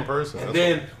like there. one person. And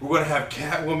then we're gonna have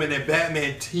Catwoman and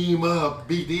Batman team up,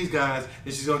 beat these guys,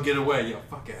 and she's gonna get away. Yo,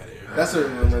 fuck out of here. That's a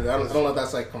rumor. I don't know if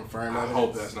that's like confirmed. I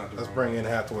hope that's not the Let's rumor. bring in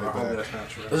Hathaway I hope back. that's not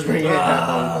true. Let's bring in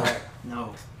Catwoman back.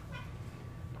 No.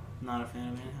 Not a fan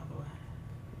of Anne Hathaway.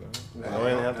 No,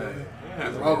 Anne Hathaway. Yeah,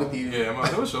 What's wrong with you? Yeah, I'm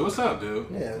like, what's up, dude?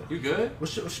 Yeah. You good?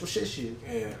 What's your issue?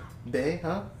 Yeah. Bae,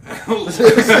 huh? What's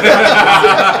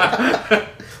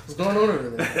going on over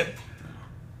there?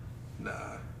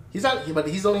 Nah. But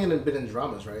he's only been in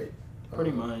dramas, right?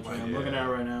 Pretty much. Well, I'm yeah. looking at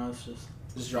it right now. It's just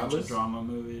Just a bunch dramas. of drama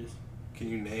movies. Can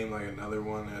you name like another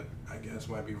one that I guess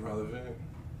might be relevant?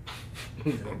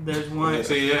 There's one. Yeah,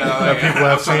 see, yeah, like, people I'm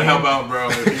have trying to seen. help out, bro.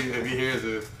 If he hears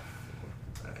this,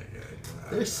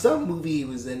 There's some movie he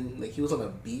was in, like he was on a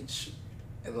beach,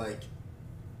 and like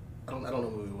I don't know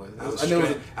what movie it was.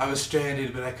 I was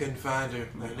stranded, but I couldn't find her.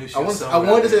 I knew she I was wanted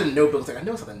somewhere. to say a Notebook. Like I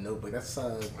know it's not a Notebook. That's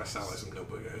That sounds like some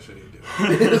Notebook ass shit he do.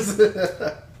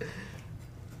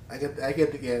 I can't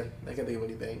think of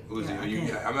anything. Uzi, Yeah, are you? I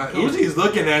can't- I'm not, I can't- Uzi's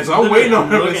looking at, it, so I'm waiting on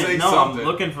him to say no, something. I'm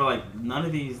looking for like none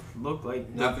of these look like.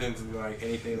 Nothing like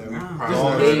anything that we Nah. probably Just Oh,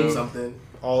 heard name of. something.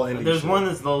 All indie There's shit. one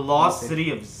that's the Lost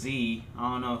City of Z. I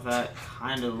don't know if that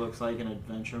kind of looks like an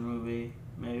adventure movie,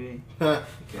 maybe. That's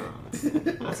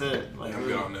it. Like, Yeah, I'm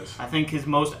good on this. I think his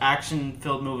most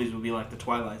action-filled movies would be like The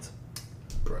Twilights.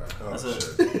 Bruh. Oh, That's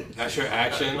shit. it. That's your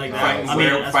action. Like fighting that. I mean,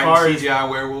 as far fighting as- CGI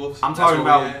werewolves. I'm That's talking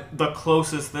where we about at? the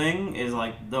closest thing is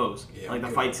like those, Yeah, like I'm the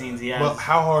good fight with scenes that. he has. Well,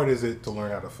 how hard is it to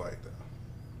learn how to fight,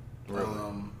 though? Really? I don't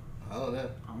know.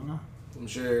 I don't know. I'm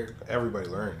sure. Everybody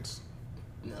learns.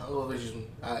 No,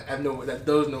 I have no.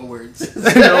 Those no words.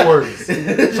 No words.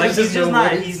 Like he's just no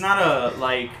not. words. He's not a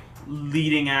like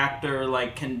leading actor.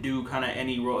 Like can do kind of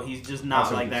any role. He's just I not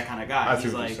see like what that you're- kind of I guy. see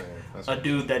He's what you're like saying. That's a what-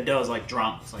 dude that does like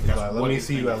dramas. Like that's Like, what let me his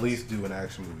see thing you at is. least do an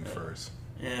action movie first,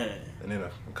 Yeah. and then a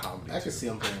comedy. I could too. see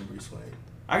him playing Bruce Wayne.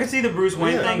 I could see the Bruce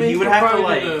Wayne Yeah, I thing. mean, he would could have to probably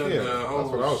like, do Yeah, the that's whole,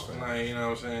 what I was saying. like, you know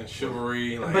what I'm saying,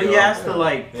 chivalry. Like, but he has to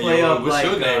like play up what's like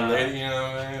your name, lady? You know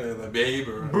what I mean? Like Babe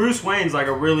or Bruce Wayne's like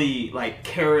a really like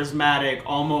charismatic,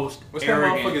 almost what's that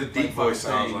arrogant. motherfucker's deep voice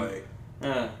sounds thing. like?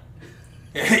 Yeah.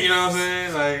 You know what I'm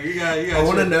saying? Like you got. I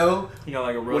want to know He got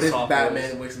like a real what his soft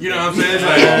Batman voice. voice. You know what I'm saying? It's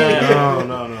like, Yeah.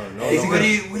 No.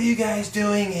 what are you guys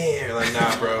doing here? Like,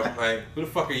 nah, bro. Like, who the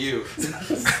fuck are you?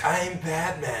 I'm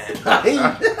Batman. Nah. You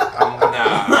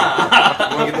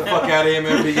wanna get the fuck out of here,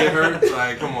 man? If you get hurt?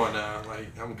 Like, come on now. Like,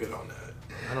 I'm good on that.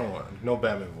 I don't want no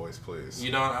Batman voice, please.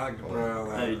 You know, bro.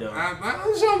 Like, No, you don't. I'm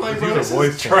like, bro, He's a this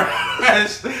voice is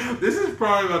trash. This is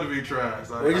probably about to be trash.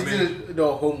 Like, We I just mean, did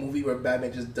a whole movie where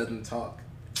Batman just doesn't talk.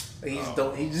 Like, he just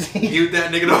don't. He just. mute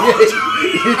that nigga. he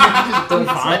just don't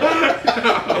Fine. talk.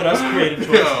 Yeah, that's a creative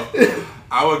choice. Yo,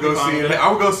 I would go You fine see with it. that?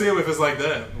 I would go see him if it's like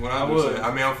that. When I would. would.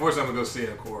 I mean, unfortunately, I'm gonna go see it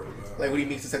in court. But Like when he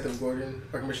meets Detective Gordon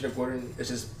or Commissioner Gordon, it's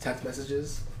just text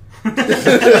messages.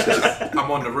 I'm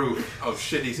on the roof. Oh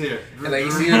shit, he's here. And like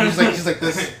you see him, he's like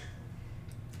this.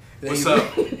 And then What's he- up?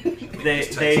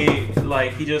 They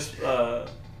like he just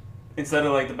instead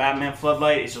of like the Batman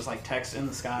floodlight, it's just like text in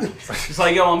the sky. It's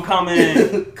like, yo, I'm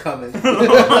coming. Coming.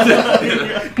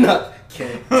 Not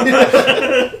kidding.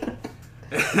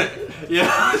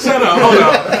 Yeah, shut up. Hold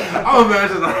on. I'm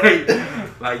imagining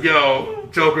like, yo,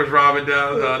 Joker's robbing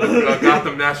down the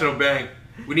Gotham National Bank.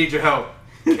 We need your help.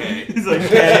 Okay. He's like,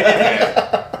 okay.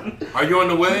 Are you on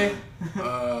the way?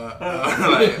 Like,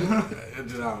 I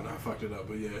don't know. I fucked it up,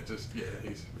 but yeah,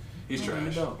 he's No, trash.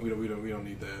 you don't. We don't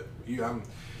need that. You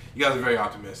guys are very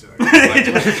optimistic. Yo,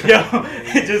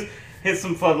 it just hits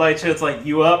some floodlight shit. It's like,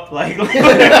 you up? Like,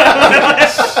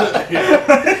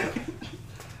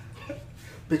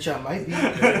 Bitch, I might be.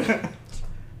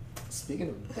 Speaking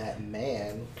of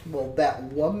Batman, well,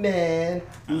 Batwoman,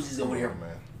 Uzi's over here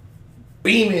man.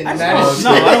 beaming. I That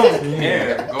don't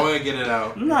care. Go ahead and get it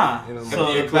out. Nah. You know,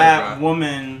 So your the clip,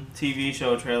 Batwoman TV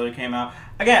show trailer came out.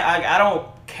 Again, I don't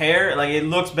care. Like, it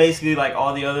looks basically like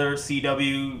all the other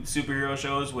CW superhero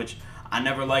shows, which I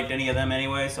never liked any of them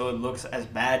anyway, so it looks as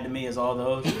bad to me as all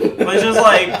those. But it's just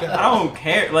like, I don't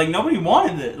care. Like, nobody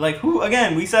wanted it. Like, who,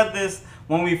 again, we said this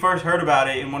when we first heard about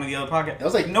it in one of the other podcasts. That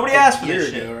was like nobody asked for a year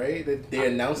this shit. ago, right? They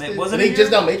announced it. Was Are it a they year just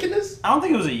ago? now making this? I don't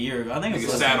think it was a year ago. I think it Nigga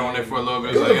was sat on it for a little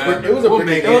bit. It was a Like, it was a we'll big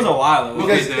make it was a while ago.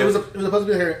 because Okay, it was supposed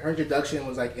to be her introduction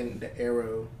was like in the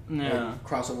Arrow Yeah.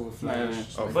 crossover with Flash. Yeah.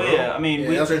 Oh, But bro. yeah, I mean, Yeah,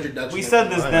 we, that was her introduction. we said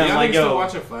this Right. then, Y'all like, niggas still yo,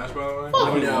 watching Flash, by the way?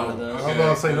 nobody No. wanted I this. was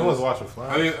about to say, no one's watching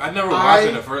Flash. I mean, I never watched it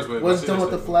in the I first place. was done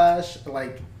with the Flash.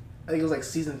 Like I think it was like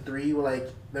season 3, where like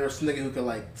there was some nigga who could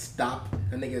like stop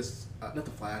a nigga's not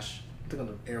the Flash, I think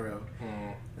on the Arrow.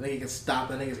 And then he could stop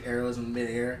the nigga's arrows in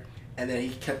midair, and then he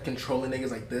kept controlling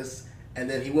niggas like this. And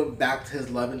then he went back to his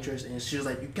love interest, and she was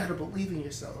like, "You gotta believe in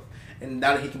yourself." And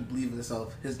now that he can believe in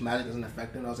himself, his magic doesn't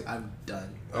affect him. I was like, "I'm done."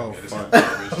 Oh, Yeah, this fuck. is I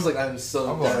garbage. was like, "I'm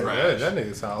so I'm like, done." yeah, that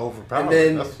nigga sound overpowered. And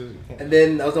then- That's just, you can't. And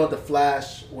then I was done with the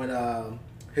Flash when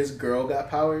his girl got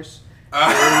powers,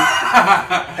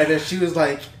 and then she was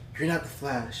like, "You're not the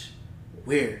Flash.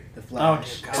 We're the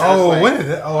Flash." Oh, And I was Oh, like- when is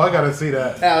that? Oh, I gotta see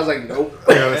that. And I was like, "Nope,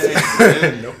 I gotta see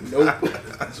that. Nope. nope."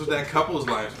 That's what that couple's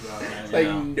life's about. Like,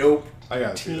 Yeah. nope. I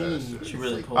gotta see that. Teen. Shit. She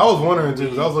really pulled I was wondering too,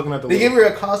 because I was looking at the. They gave little-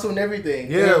 her a costume and everything.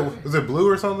 Yeah, was it blue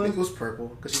or I think it something? was purple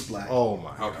because she's black. Oh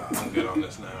my Okay, god. I'm good on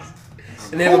this now.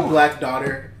 And they have a black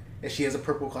daughter, and she has a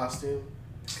purple costume.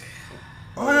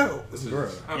 Oh yeah. This is, Bruh.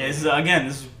 I mean, Yeah,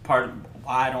 this is part of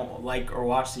why I don't like or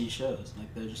watch these shows.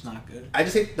 Like, they're just not good. I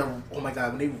just hate the. Oh my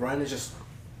god, when they run, it's just.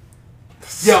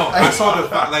 Yo, I saw the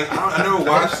like. I never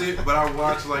watched it, but I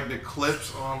watched like the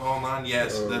clips online.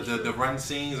 Yes, Oh, the run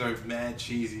scenes are mad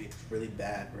cheesy. Really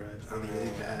bad, bro. It's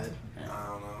really bad. I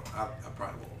don't know. I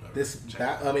probably won't. Never This,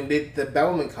 check it. I mean, the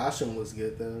Batwoman costume was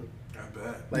good though. I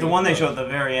bet. Like, The one they showed at the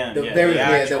very end. the yeah, very the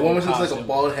yeah, the actual one with just like a costume.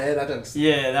 bald head. I just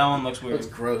Yeah, that one looks it weird. looks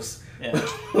gross. Yeah.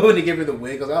 When they give her the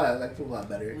wig, I was like, oh, that feels a lot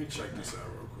better. Let me check this out real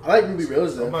quick. I like Ruby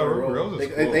Rose though. What about for the Ruby role. Rose is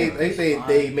They, cool, they, man.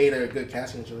 they made her a good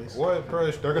casting choice. What,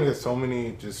 bro? They're gonna get so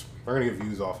many. Just they're gonna get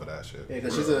views off of that shit. Yeah,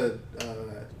 because she's a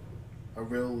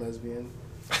real lesbian.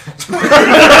 It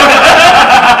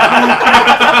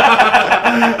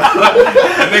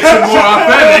makes it more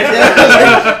authentic.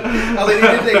 I was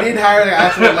like, they did hire an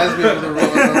actual lesbian for the role. So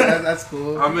that's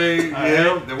cool. I mean,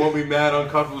 yeah, they won't be mad,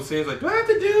 uncomfortable scenes. Like, do I have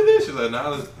to do this? She's like, nah,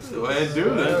 let's go ahead and do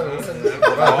this.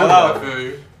 I feel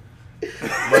you.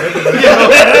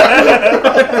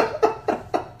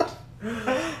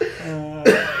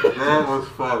 That was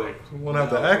funny. You won't have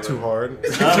to act too hard.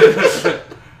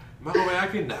 My way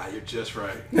acting? Nah, you're just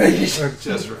right. Just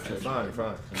Just right. Fine,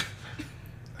 fine.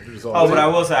 Oh, but I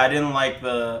will say I didn't like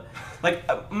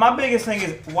my biggest thing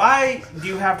is, why do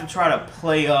you have to try to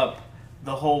play up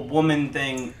the whole woman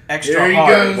thing extra There he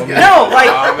hard? goes, No, like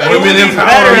Oh, man. it would Women be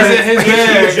better empowerment. if you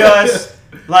just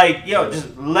like, yo,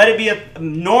 just let it be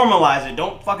normalize it.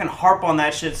 Don't fucking harp on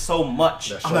that shit so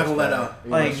much. I'm not gonna let up.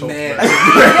 Like, man. Yeah,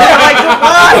 like,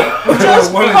 why?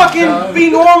 Just Woman fucking empowerment. be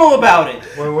normal about it.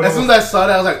 As soon as I saw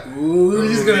that, I was like, ooh,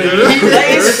 he's gonna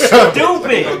It's Don't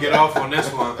stupid. get off on this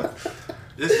one.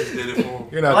 This just did it for him.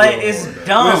 You're not Like, doing it's all that. When it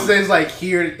dumb. says like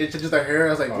here, it's just her hair. I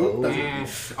was like, ooh,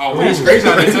 that's Oh, we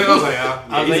screenshot it too. I was like, I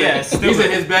was like, yeah, it's he's stupid.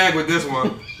 in his bag with this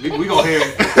one. We gonna hear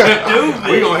it.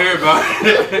 We gonna hear about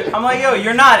it. I'm like, yo,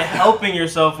 you're not helping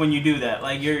yourself when you do that.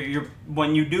 Like, you're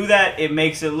when you do that, it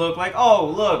makes it look like, oh,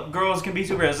 look, girls can be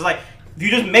superheroes. It's like, if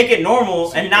you just make it normal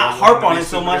So and you not don't harp wanna on be it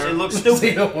so much, it superhero? looks They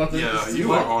stupid. don't want Yeah, to-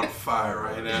 you are on fire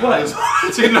right now. What? I just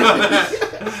want you to know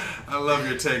that. I love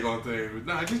your take on things. But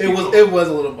nah, just It keep was going.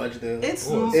 a little much though. It's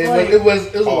It was. like, It was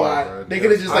a hard, lot. bro. They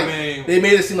could have just I like mean- they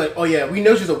made it seem like, oh yeah, we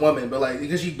know she's a woman, but like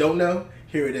because you don't know,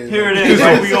 here it is. here it Like, is.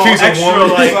 Like, we all She's a extra, woman.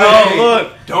 like, Like, oh,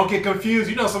 look. Don't get confused.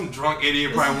 You know, some drunk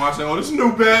idiot probably watching. Oh, this is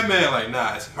new Batman. Like,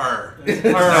 nah, it's her. It's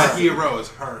her. not hero. It's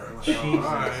her. Like, oh, all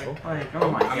right. Like,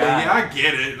 oh my I mean, god. yeah, I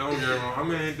get it. Don't get me wrong. I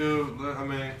mean, dude. I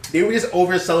mean, They were just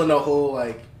overselling the whole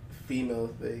like female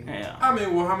thing. Yeah.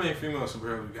 well, how many female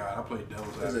superheroes we got? I played devil's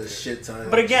There's a advocate. shit ton.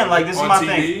 But again, like, this is On my TV?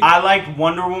 thing. I liked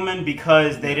Wonder Woman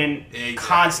because they didn't Exactly.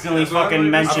 constantly That's what I fucking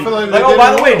mean. mention. I feel like Like, they oh, did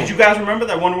by it the way, wrong. did you guys remember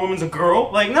that Wonder Woman's a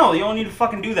girl? Like, no, you don't need to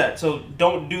fucking do that. So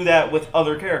don't do that with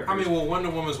other characters. I mean, well, Wonder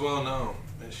Woman's well known,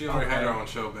 and she already had her own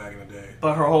show back in the day.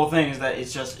 But her whole thing is that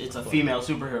it's a female I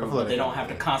superhero, feel but like they they don't can have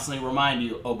to do that. constantly remind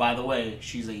you, oh, by the way,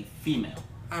 she's a female.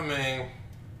 I mean,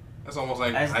 that's almost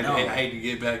like That's I dumb. hate to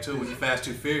get back to it with the Fast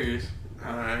Two Furious.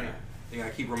 All right, They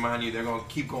gotta keep reminding you they're gonna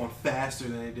keep going faster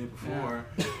than they did before.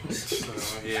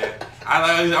 So, yeah,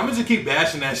 I'm gonna just keep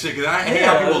bashing that shit because I hate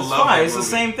how people love it. It's the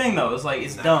same thing though. It's like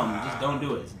it's dumb. Just don't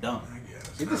do it. It's dumb. I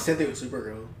guess. It's the same thing with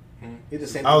Supergirl. It's the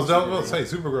same. I was about to say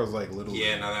Supergirl's like literally.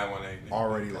 Yeah, no, that one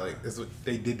already like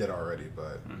they did that already,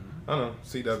 but I don't know.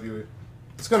 CW,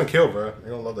 it's gonna kill, bro. They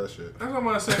gonna love that shit. That's what I'm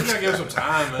gonna say. We gotta give them some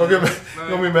time, man.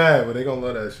 Gonna be mad, but they gonna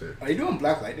love that shit. Are you doing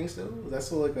Black Lightning still? Is that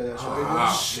still like a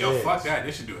show? Yo, fuck that.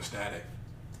 They should do a Static.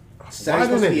 Static's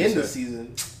supposed to be in this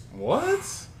season. What?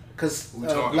 Because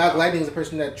Black Lightning is the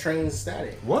person that trains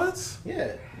Static. What?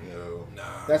 Yeah. No.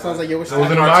 Nah. That sounds like your It was in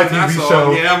my TV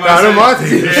show. Yeah, not in my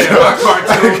TV show. My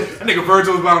cartoon. That nigga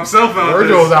Virgil was by himself out there.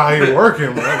 Virgil was out here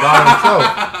working, bro, by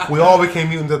himself. We all became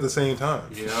mutants at the same time.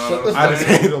 Yeah. I just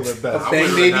handled it best.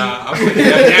 Bang baby.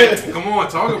 Come on,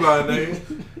 talk about it,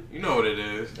 nigga. You know what it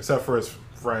is. Except for his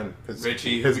friend,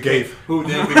 Richie, his gay, who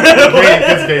then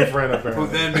his gay friend apparently.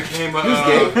 who then became a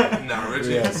nah,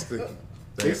 Richie. Yes,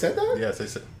 They said that? Yes, they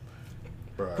said.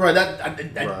 Bro, They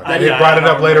that brought it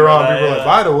up later on. People were like,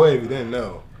 by the way, if you didn't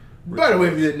know. by the way,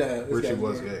 if you didn't know, Richie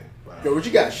was gay. Wow. Yo, Richie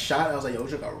got shot. I was like, yo,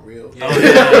 Richie got real. Yeah.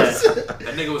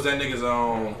 That nigga was that nigga's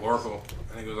Oracle.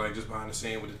 I think it was like just behind the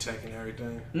scene with the tech and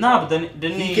everything. Nah, but then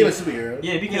didn't he? He became a superhero.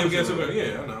 Yeah, he became a superhero.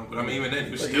 Yeah, I know. But I mean, even then,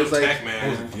 he was Like, still he was like- tech,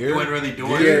 man. Gear? He wasn't really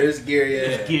doing Gear, it. it's gear,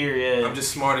 yeah. Gear, yeah. I'm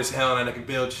just smart as hell and I can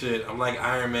build shit. I'm like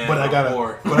Iron Man. But I got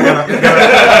war. he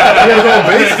had his own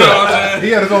base stuff. He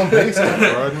had his own base stuff,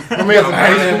 bro. I'm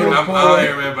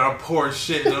Iron Man, but I'm poor as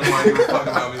shit. And I'm like, give a fuck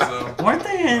about me, so Weren't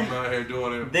they in? I'm out here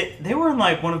doing it. They were in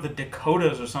like one of the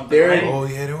Dakotas or something, They're right? Oh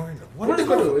yeah, they were. What is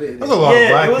going on with it? That's a lot of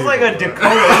black Yeah, it was like a people, bro.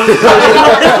 Dakota.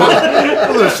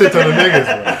 Those are shit ton of niggas,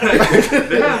 bro.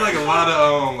 They had like a lot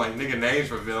of like nigga names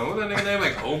for villains. What that nigga name?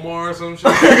 Like Omar or some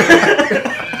shit. Ebon.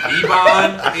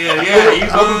 Yeah,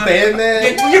 Ebon.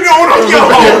 Bandman. You know yo.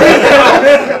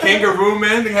 Kangaroo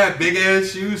Man. They had big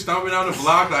ass shoes stomping down the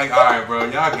block. Like, all right, bro,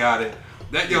 y'all got it.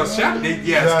 That still a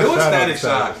Static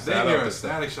Shock. They hear a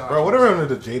Static Shock. Bro, whatever happened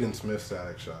to the Jaden Smith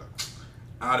Static Shock?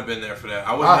 I'd have been there for that.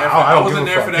 I I wasn't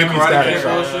there for that Give me Karate Static Kid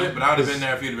Shock. bullshit, but I'd have been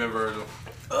there if you'd have been Virgil.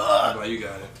 Like, you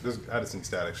got it. I just seen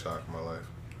Static Shock in my life.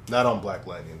 Not on Black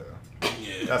Lightning though.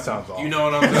 Yeah. That sounds awful. You know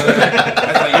what I'm saying?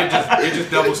 That's like you're just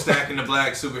double stacking the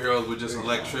black superheroes with just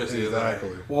electricity.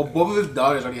 Exactly. Well, both of his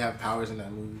daughters already have powers in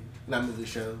that movie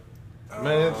show.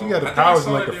 Man, she got the I think I powers saw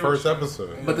in like that the they first were-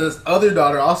 episode. But this other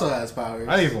daughter also has powers.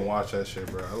 I didn't even watch that shit,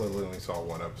 bro. I literally only saw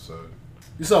one episode.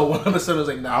 You saw one episode, I was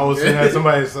like, nah. I was good. sitting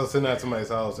at somebody's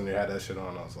house and they had that shit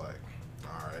on. I was like,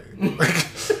 all right. I'm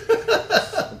just going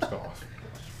off.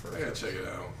 I gotta check it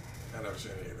out. I never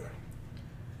seen it either.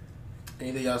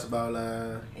 Anything else about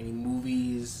any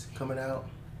movies coming out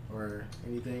or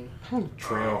anything?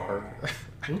 Trail her.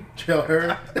 Trail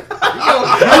her.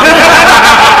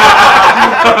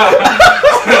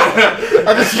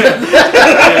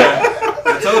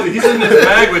 I told you he's in his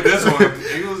bag with this one.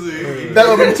 That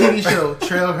would be a TV show.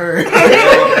 Trail her.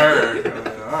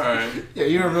 All right. Yeah,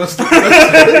 you're a real stupid.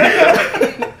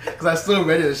 Because I still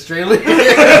read it as trailer.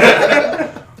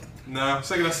 Nah,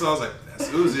 second I saw, I was like, that's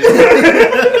Uzi.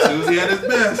 That's Uzi at his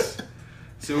best.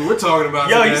 See what we're talking about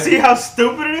Yo, today. you see how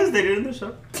stupid it is? They did it in the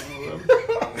show.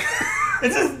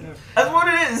 It's just that's what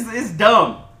it is. It's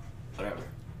dumb. Whatever.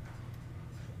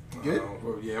 Good?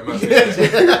 Well, yeah, I'm about to say.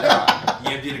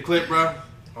 You empty the clip, bro.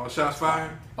 All shots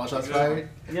fired. All shots fired.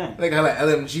 Yeah. They got like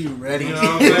LMG ready. You know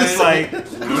what I'm saying?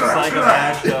 It's like a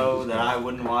bad show that I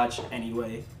wouldn't watch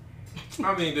anyway.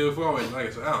 I mean, dude, for always, like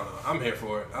I said, I don't know. I'm here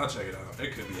for it. I'll check it out.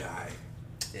 It could be alright.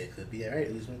 It could be alright,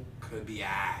 Usman. Could be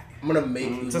alright. I'm gonna make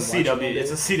It's a Usman watch CW. it.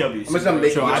 It's a CW. I'm just gonna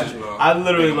make show. him watch I, it. I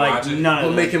literally Make him like watch it. none of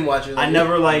We'll them. make him watch it. I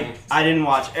never I didn't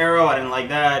watch Arrow. I didn't like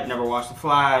that. Never watched The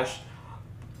Flash.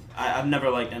 I've never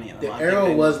liked any of them. The I think Arrow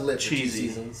they was lit for 2 cheesy.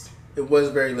 seasons. It was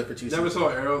very lit for 2 Never seasons. saw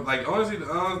Arrow. Like, honestly,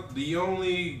 the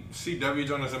only CW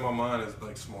joint that's in my mind is,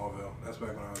 like, Smallville. That's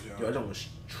back when I was young. Yo, that joint was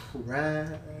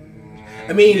trash.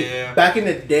 I mean, yeah. back in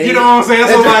the day. You know what I'm saying?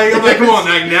 So I'm like, come on,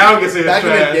 like, now it gets in Back in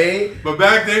the trash. day. But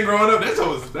back then, growing up, that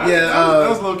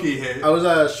was low key hit. I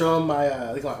was showing my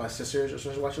I think my sisters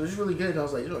watching. It was really good, and I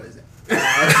was like, you know what is it?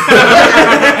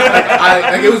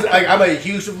 It was like I'm a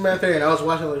huge Superman fan, and I was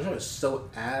watching. Like, it was so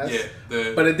ass.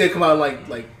 Yeah, but it did come out in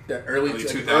like the early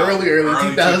 2000s. early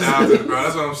 2000s. 2000s, bro.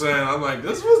 That's what I'm saying. I'm like,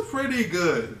 this was pretty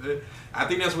good. I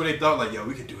think that's when they thought, like, yo,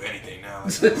 we can do anything now.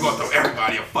 Like, we're gonna throw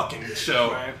everybody a fucking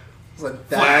show. Right. It's like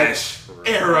Flash,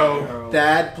 Arrow.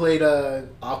 Dad played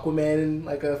Aquaman in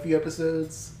like a few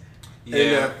episodes. Yeah.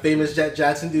 And the famous Jet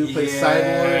Jackson dude played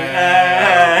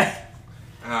Yeah.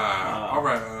 Cyborg. All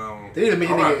right. They didn't make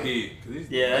R.I.P. it. 'cause he's-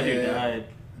 Yeah, that dude Yeah. died.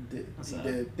 They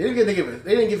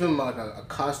didn't give him like a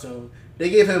costume. They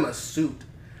gave him a suit.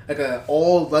 Like a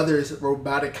all leather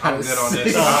robotic kind of good on suit.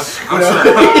 this. I've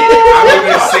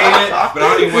even seen it, but I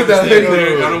don't even want this to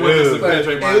clear. I don't want this to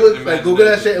penetrate my imagination. Like Google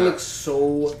that shit. It looks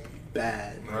so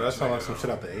bad. Bro, that sounds like some shit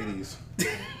out the 80s.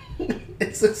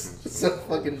 It's so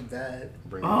fucking bad.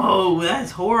 Oh,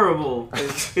 that's horrible.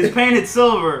 It's painted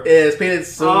silver. Yeah, it's painted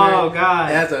silver. Oh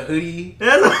god. It has a hoodie.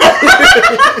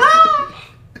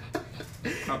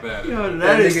 Not bad. Yo,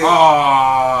 that is.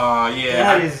 Oh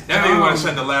yeah, That that made me want to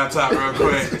shut the laptop real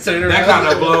quick. That kind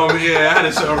of blew me. Yeah, I had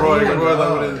to show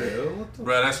Roy.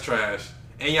 Bro, that's trash.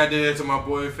 And y'all did it to my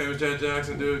boy, famous Janet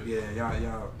Jackson, dude. Yeah,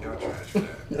 y'all trash for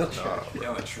that.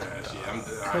 Y'all are trash. Yeah, I'm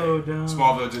so dumb.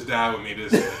 Smallville just died with me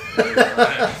this year.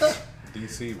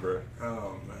 DC, bro.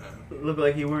 Oh man. Looked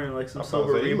like he wearing like some I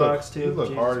silver say, Reeboks too. He looked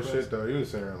Jesus hard as Christ. shit though. He was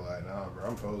sitting there like, nah, bro,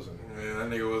 I'm posing. Yeah, that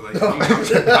nigga was like,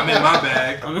 I'm in my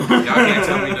bag. Y'all can't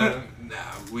tell me nothing.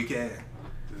 Nah, we can.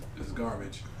 This is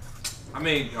garbage. I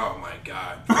mean, oh my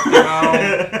god.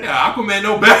 Yeah, Aquaman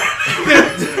no better.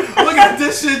 Look at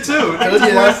this shit too.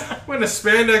 Wearing a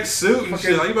spandex suit and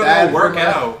shit. Like, you about to go work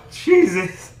out.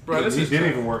 Jesus. Bro, he didn't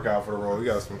even work out for the role. He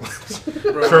got some.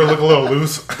 Sure, look a little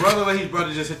loose. Brother, like he's about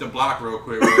to just hit the block real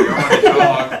quick. Bro. I'm on a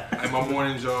jog, like my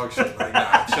morning jog shit. Like,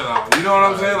 nah, chill out. You know what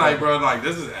I'm saying? Like, bro, like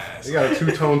this is ass. He got a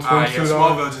two-tone Yeah, swimsuit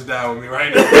on. Smallville just died with me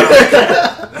right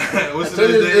now. What's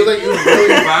today's date? Like, it was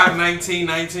really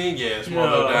 5/19/19. Yeah,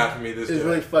 Smallville died for me this It's day.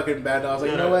 really fucking bad. And I was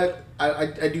like, you know what?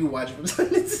 I do watch it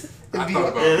sometimes. I thought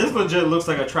about Yeah, this legit looks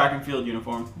like a track and field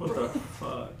uniform. What the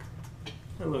fuck?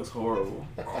 That looks horrible.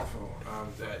 Awful.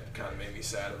 That kind of made me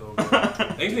sad a little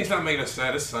bit. Anything's not making us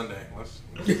sad. It's Sunday. Let's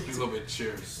do a little bit of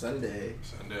cheers. Sunday.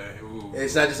 Ooh.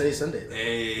 It's not just any Sunday. Though.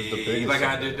 Hey, like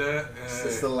I did that.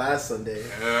 It's the last Sunday.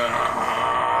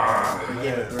 Ah.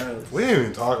 Game of Thrones. We didn't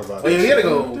even talk about Oh yeah, that. we gotta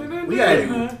go. We gotta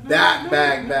do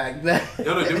back.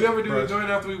 Yo, did we ever do a joint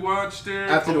after we watched it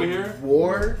After over the here?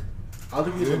 war. I don't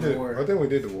think we did the I war. think we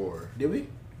did the war. Did we? I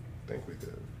think we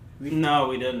did. No,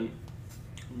 we didn't.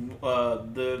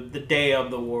 The day of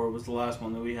the war was the last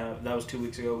one that we have. That was 2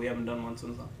 weeks ago. We haven't done one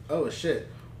since then. Oh shit.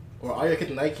 Or Arya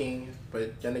killed the Night King,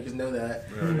 but y'all niggas know that.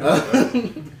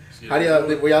 How do y'all?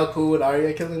 Were y'all cool with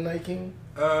Arya killing the Night King?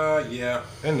 Yeah.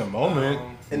 In the moment,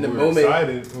 In the we were moment.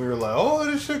 excited. We were like, "Oh,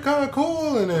 this shit kind of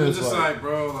cool," and then It was it's just like, like,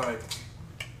 bro, like,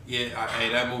 yeah, hey,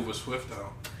 that move was swift though.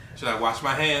 Should I wash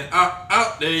my hand?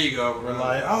 Up, there you go. we're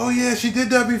like, "Oh yeah, she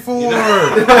did that before." You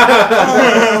know?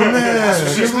 Oh man, That's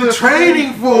what she's been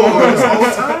training for this whole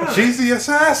time. She's the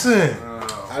assassin.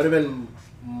 I would have been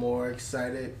more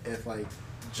excited if like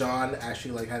John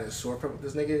actually like had a sword fight with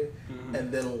this nigga,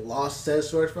 and then lost said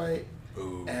sword fight,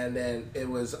 Ooh. and then it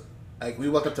was like we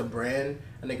walked up to Bran,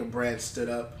 and nigga Bran stood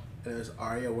up, and it was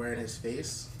Arya wearing his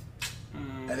face,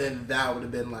 and then that would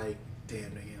have been like,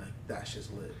 damn nigga, like that shit's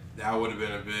lit. That would have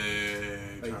been a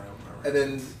big Like, turn. and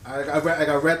then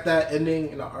I read that ending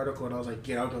in the article, and I was like,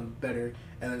 yeah, that would have been better.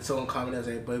 And then someone commented, I was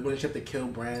like, but wouldn't you have to kill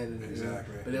Bran?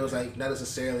 Exactly. But it was like not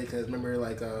necessarily because remember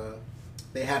like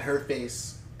they had her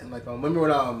face and like remember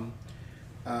when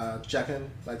Jaqen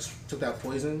like took that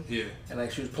poison Yeah. and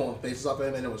like she was pulling faces off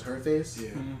him and it was her face.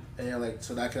 Yeah. And you're like,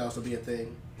 so that could also be a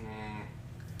thing.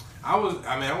 I wouldn't,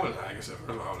 like I said, first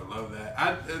of all, I would love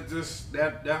that. Just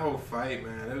that whole fight,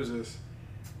 man, it was just,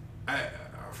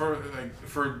 for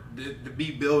it to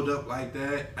be built up like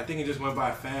that, I think it just went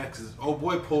by fast because old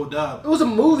boy pulled up. It was a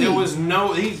movie. There was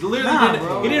no, he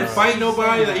literally didn't fight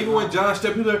nobody. Like, even when John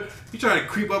stepped in there, he tried to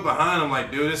creep up behind him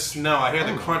like, dude, it's snow. I hear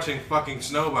the crunching fucking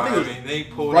snow behind me. They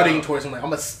pulled running up. towards him like, I'm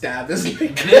gonna stab this nigga.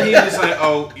 And then he was like,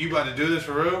 oh, you about to do this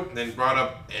for real? And then brought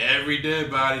up every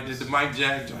dead body, did the Mike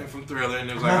Jack joint from Thriller, and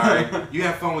it was like, all right, you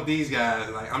have fun with these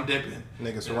guys. Like, I'm dipping.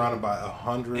 Nigga surrounded by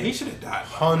 100. And he should have died.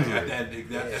 Hundred. At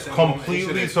that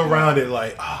Completely surrounded,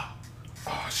 like, oh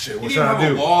shit, He what didn't should I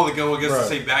have a do? wall to go against Bruh. to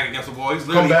say back against the wall. He's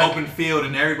Come literally back. open field,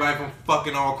 and everybody from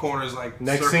fucking all corners like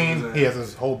Next circling his scene, ass. he has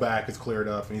his whole back is cleared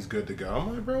up and he's good to go.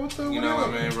 I'm like, bro, what the? You know what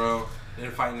I mean, bro? Then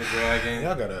fighting the dragon.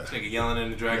 Y'all gotta This nigga yelling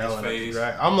in the dragon's yelling at the face.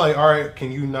 dragon. I'm like, all right,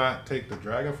 can you not take the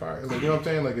dragon fire? Like, you know what I'm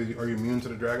saying? Like, are you immune to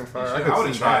the dragon fire? Shit, could I would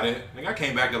have see tried that. it. Like, I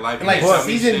came back to life. And like Tell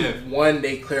me season shit. 1,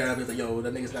 they cleared up. It's like, yo,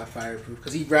 that nigga's not fireproof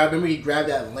because he grabbed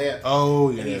that lamp Oh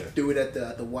and he yeah. threw it at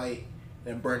the white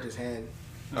and burnt his hand.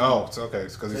 Oh, it's okay.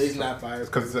 It's because So he's not fireproof.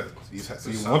 Because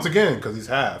he's once again, because he's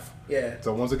half. Yeah.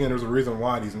 So once again, there's a reason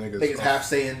why these niggas. Niggas half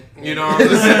saying. You know what I'm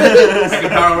saying? I can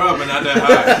power up, but not that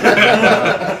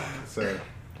high. So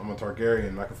I'm a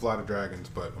Targaryen. I can fly the dragons,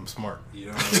 but I'm smart. You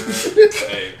know what I'm saying?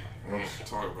 Hey,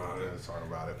 talk about it. Let's talk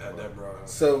about it. That bro.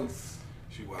 So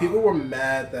She wild. people were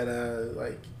mad that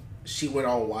like she went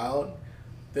all wild,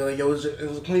 They're like, yo, it was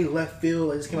completely left field.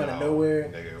 Like, it just came out of nowhere.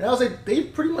 Nigga. And I was like,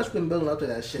 they've pretty much been building up to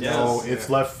that shit. No, it's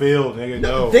left field, nigga.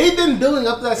 No, they've been building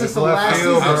up to that since the last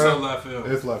field, season. How's bro. it left field?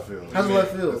 It's left field. How's it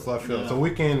left field? It's left field. Yeah. So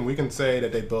we can say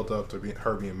that they built up to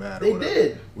her being mad. Or They whatever.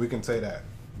 did. We can say that,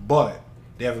 but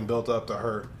they haven't built up to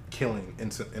her killing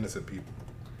innocent people.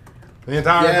 The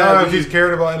entire time she's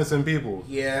cared about innocent people.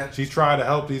 Yeah. She's tried to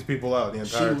help these people out the entire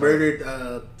She time.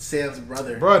 murdered Sam's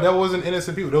brother. Bro, that wasn't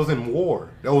innocent people. That was in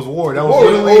war. That was war. That The was war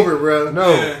was literally over, bro.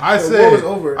 No, Yeah. I The said war was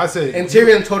over. I said and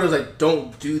Tyrion told her like,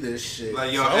 "Don't do this shit."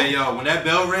 Like, yo, hey, yo, when that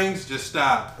bell rings, just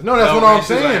stop. No, that's Bell what I'm rings,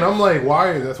 she's saying. like, I'm like,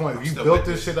 why? That's why if you still built with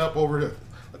this this. shit up over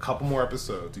a couple more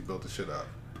episodes. You built the shit up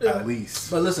at least.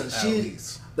 But listen, At she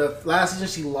least. the last season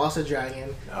she lost a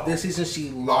dragon. No. This season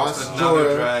she Lost lost another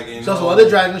Jorah. dragon. She lost No. another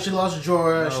dragon. She lost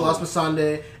Jorah. She No. lost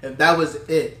Missandei, and that was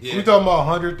it. Yeah. We talking about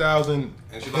 100,000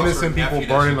 And she lost innocent her people nephew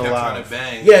that burning she kept trying alive. to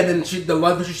bang. Yeah. And then the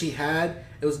love issue she had,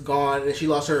 it was gone, and she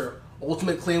lost her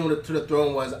ultimate claim to the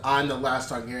throne was I'm the last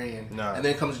Targaryen. Nah. And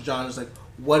then comes Jon, who's like,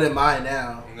 what am I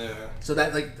now? Yeah. So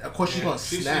that like, of course she's gonna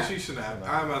snap. She snapped.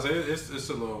 I'm about to say it's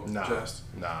a little Nah, just.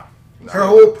 nah. Her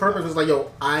whole purpose was like, yo,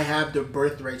 I have the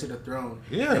birthright to the throne.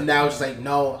 Yeah. And now it's like,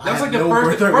 no, I That's have like the no first.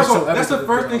 birthright First of all, whatsoever that's to the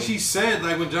first throne. thing she said.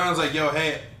 Like when John's like, "Yo,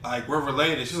 hey, like we're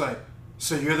related." She's like,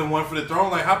 "So you're the one for the throne?"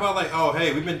 Like, how about like, "Oh,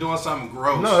 hey, we've been doing something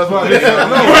gross." No, that's why.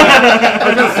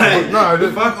 I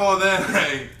just Fuck all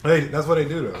that. Like, that's what they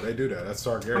do though. They do that. That's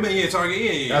Targaryen. I mean, yeah, Target.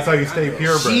 Yeah. That's how you I stay know.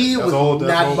 purebred. She That's was the whole-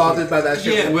 that's the not whole bothered point. by that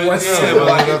shit Yeah, but whatsoever.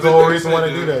 like, that's the whole reason why they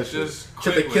dude, do that shit. just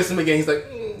Tried to quit kiss with him again. He's like,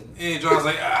 it. And John's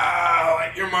like,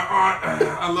 like you're my aunt.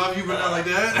 I love you, but not like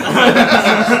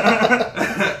that.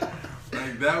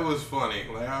 Like that was funny.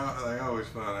 Like I always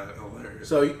found that hilarious.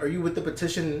 So are you with the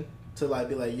petition to like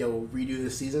be like, yo, redo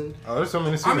this season? Oh, there's so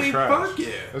many. I mean, trash. fuck yeah.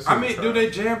 This I is mean, trash. do they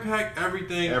jam pack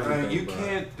everything? Everything, Like, you bro.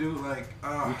 can't do like.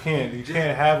 You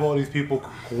can't have all these people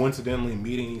coincidentally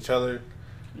meeting each other.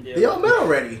 Yeah. They all met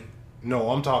already.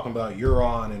 No, I'm talking about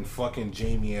Euron and fucking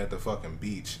Jamie at the fucking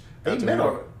beach. They After met they-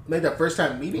 already. Like that first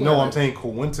time meeting. No, or I'm like- saying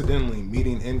coincidentally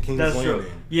meeting in King's That's Landing.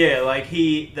 true. Yeah, like I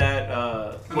think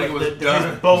it was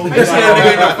done. his boat. They said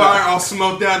nigga in the fire all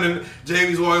smoked out and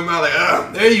Jamie's walking by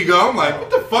like, there you go. I'm like, what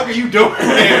the fuck are you doing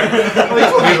here?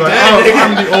 Like, He's like,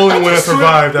 I'm the only one that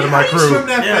survived out of my How you swim crew.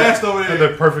 that Yeah. fast over Had there?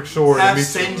 the perfect shore to Half meet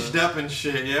singed up and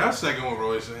shit. Yeah, I second what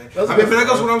Roy's saying. That was I mean, good. but that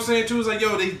goes what I'm saying too. Is like,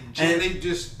 yo, they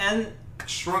just And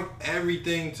shrunk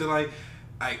everything to like,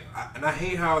 and I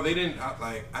hate how they didn't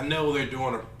I know they're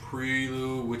doing a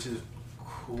prelude, which is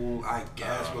cool, I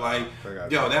guess, but like, They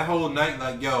got yo, that. that whole night,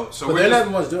 like, yo, so But we're they're just,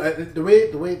 not the ones doing it. The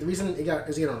reason it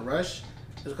getting on rush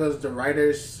is because the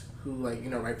writers who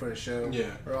write for the show Yeah.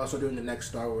 are also doing the next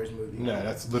Star Wars movie. Nah,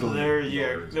 that's so literally.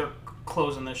 they're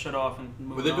closing this shit off and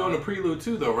moving but they're doing on. a prelude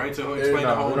too, though, right? To They're explain the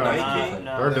not- whole they're not. Night King.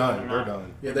 No, They're no, done. they're They're not.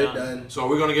 done. Yeah, they're Done. done. So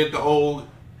we're gonna get the whole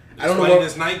I don't know explain what-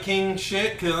 this Night King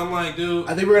shit, cause I'm like, dude,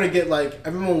 I think we're gonna get like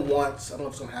everyone wants. I don't know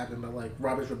if it's gonna happen, but like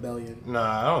Robert's Rebellion.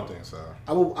 Nah, I don't think so.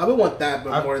 I would want that,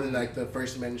 but I- more than like the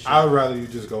First Men shit. I would rather you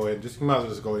just go ahead. You might as well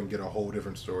just go ahead and get a whole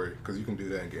different story because you can do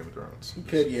that in Game of Thrones. You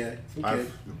could, yeah, you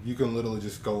could. You can literally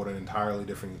just go with an entirely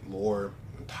different lore,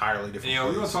 entirely different. yeah, we're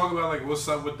gonna place. talk about like what's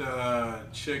up with the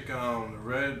chick, the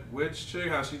Red Witch chick,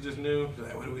 how she just knew. She's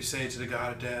like, what do we say to the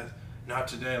God of Death? Not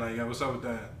today. Like, yeah, what's up with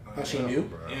that? How she Yeah, knew?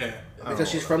 bro. Yeah, I don't Because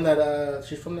she's know. from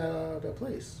that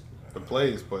place. the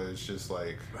place, but it's just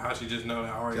like how she just know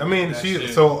that Arya. I mean, that she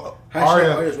shit. so How she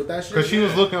Arya Arya's with that shit? because she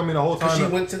was Yeah. looking at me the whole Because she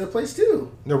time. went to the place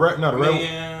too. The red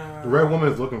Yeah. the red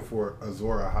woman is looking for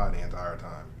Azor Ahai the entire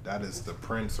time. That is the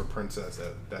prince or princess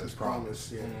that is promised.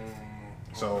 Promise, yeah.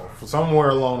 So for somewhere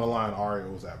along the line, Arya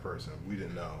was that person. We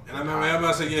didn't know. And I remember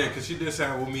everybody said, yeah, because she did say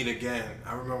we'll meet again.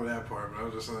 I remember that part, but I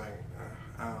was just like,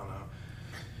 I don't know.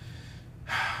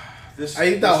 This, I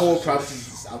think that this whole is-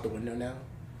 process is out the window now.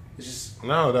 It's just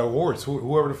No, that horse.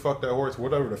 Whoever the fuck that horse,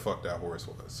 whatever the fuck that horse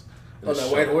was. Oh,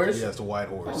 that white horse? Yes, the white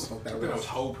oh, horse. fuck that That was horse.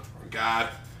 hope. God.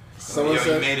 Someone Yo, you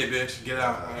said made it, bitch. Get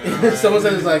out. someone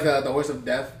said it's like the horse of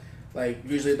death. Like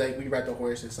usually, like when you ride the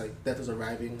horse, it's like death is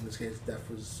arriving. In this case, death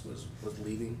was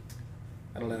leaving.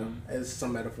 I don't know. It's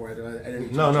some metaphor. I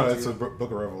didn't. No, it's a book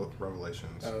of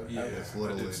Revelations. Oh, Yeah. It's I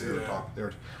literally did see they were that. talking.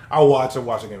 I watched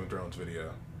a Game of Thrones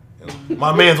video.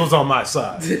 My man's was on my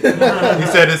side. He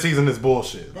said this season is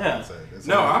bullshit. Like Yeah. I said,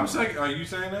 No, I'm saying. Are you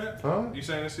saying that? Huh? You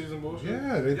saying this season bullshit?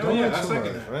 Yeah, they don't. Yeah, I I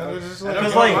second that. that. Man. It's just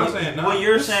Because like, what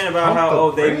you're saying about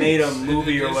how they made a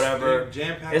movie or whatever,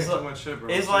 it's like, too much shit, bro.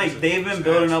 it's like they've been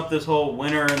building up this whole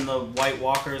Winter and the White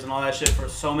Walkers and all that shit for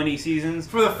so many seasons.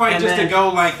 For the fight and just then, to go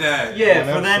like that.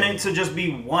 Yeah, for then it to just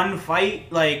be one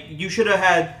fight. Like, you should have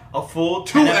had a full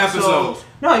 10 episodes.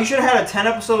 No, you should have had a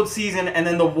 10-episode season, and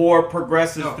then the war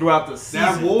progresses throughout the season.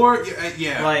 That war,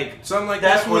 yeah. Like, something like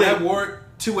that's that. Or that war,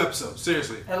 2 episodes.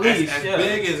 Seriously. At least, as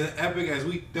big, as an epic as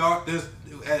we thought this.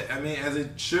 I mean, as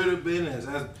it should have been,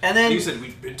 and then you said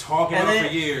we've been talking about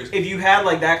for years. If you had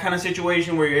like that kind of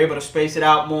situation where you're able to space it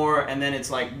out more, and then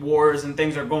it's like wars and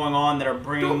things are going on that are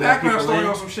bringing more people in,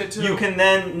 on some shit too. You can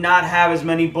then not have as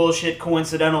many bullshit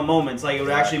coincidental moments. Like, it would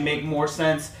actually make more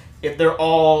sense if they're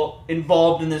all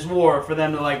involved in this war for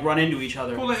them to like run into each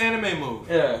other. Pull an anime move.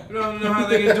 Yeah. You know how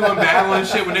they can do in battle and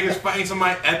shit when niggas fighting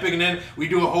somebody epic and then we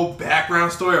do a whole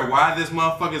background story of why this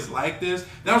motherfucker's like this.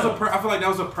 That was I feel like that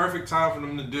was a perfect time for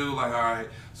them to do like, alright,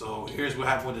 so here's what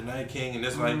happened with the Night King, and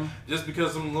it's like just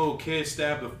because some little kid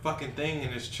stabbed a fucking thing in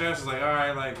his chest, it's like,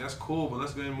 alright, like that's cool, but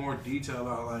let's get in more detail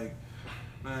about like,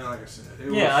 man, like I said.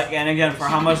 And again, for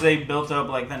how much they built up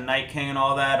like the Night King and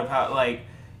all that, of how like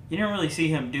you didn't really see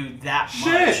him do that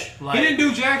much. Like, he didn't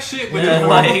do jack shit, but just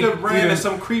warmed up the brand in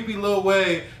some creepy little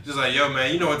way. Just like, yo,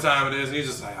 man, you know what time it is. And he's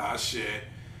just like, ah, shit.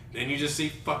 Then you just see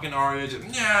fucking Arya just,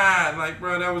 like,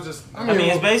 bro, that was just... I mean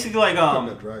it's basically like,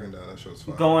 that dragon down, that show's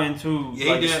fine. Going to,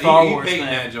 like, Star Wars he thing.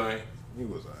 That joint. He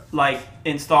was that. Like,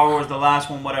 in Star Wars, the last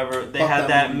one, whatever, they had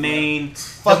that main,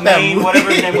 movie. whatever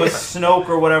his name was, Snoke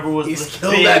or whatever, was this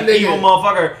big, evil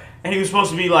motherfucker. And he was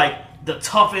supposed to be, like, the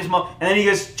toughest and then he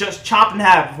gets just chopped in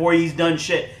half before he's done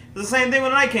shit. It's the same thing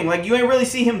with the Night King. Like, you ain't really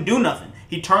see him do nothing.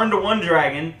 He turned to one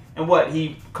dragon, and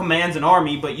he commands an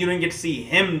army, but you didn't get to see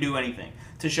him do anything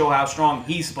to show how strong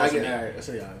he's supposed to be. Alright, I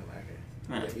say you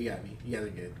got me. You guys are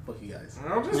good. Fuck you guys.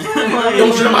 I'm just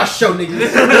don't shit on my show,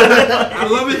 niggas. I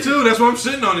love it too. That's why I'm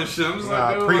sitting on this shit. I'm just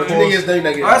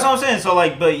that's what I'm saying. So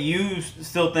like, but you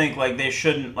still think like they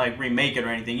shouldn't like remake it or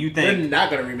anything? You think they're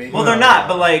not gonna remake it? Well, they're not.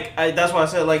 But like, that's why I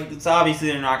said like it's obviously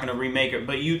they're not gonna remake it.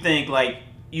 But you think like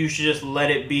you should just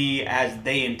let it be as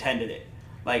they intended it.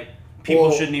 Like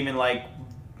people shouldn't even like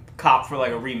cop for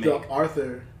like a remake.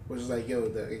 Arthur was just like, yo,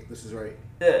 this is right.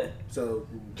 Yeah. So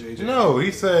no,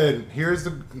 he said, here's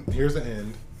the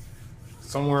end.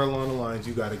 Somewhere along the lines,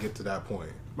 you got to get to that point.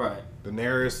 Right.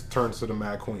 Daenerys turns to the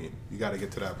Mad Queen. You got to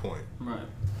get to that point. Right.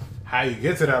 How you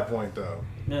get to that point, though?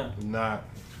 Yeah. To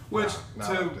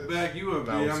back you up,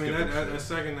 I mean, I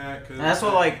second that. Cause that's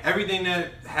what like everything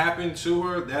that happened to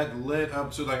her that led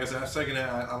up to, like I said, I second that.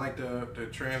 I like the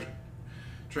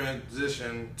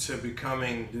transition to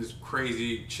becoming this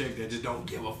crazy chick that just don't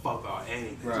give a fuck about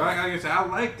anything. Right. So like I said, I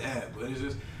like that, but it's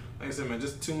just like I said, man,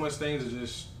 just too much things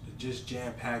are just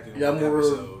jam packed in one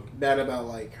episode. Mad about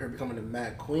like her becoming the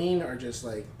Mad Queen, or just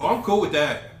like I'm cool with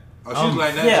that. Oh, she's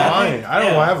like that. Yeah, fine. I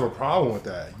don't have a problem with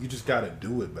that. You just got to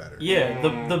do it better. Yeah,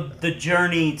 the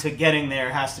journey to getting there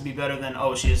has to be better than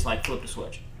she just like flipped a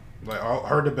switch. Like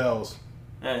heard the bells.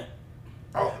 Yeah.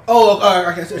 Okay.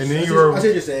 And then I see what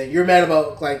you're saying. You're mad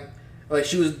about like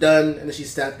she was done and then she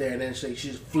sat there and then she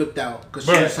just flipped out because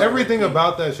everything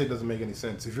about that shit doesn't make any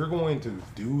sense. If you're going to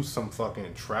do some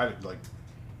fucking tragic, like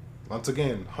once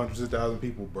again, hundreds of thousands of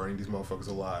people burning these motherfuckers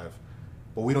alive,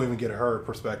 but we don't even get her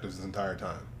perspectives this entire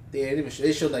time. Yeah,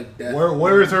 they showed like that.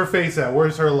 Where is her face at?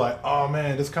 Where's her like? Oh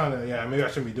man, this kind of maybe I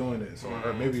shouldn't be doing this,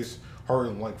 or maybe it's her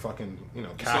like fucking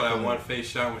saw that one face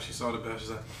shot when she saw the bell. She's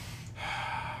like,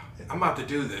 I'm about to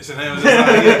do this, and then it was just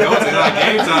like, go to like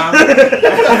game time.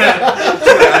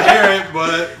 I hear it,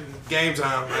 but game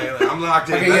time. Like, I'm locked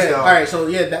in. Okay, Let's go. All right,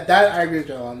 so that I agree with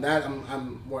you on that.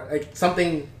 I'm more like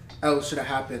something else should have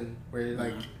happened where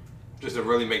like. Just to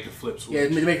really make the flip switch. Yeah,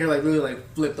 to make her like really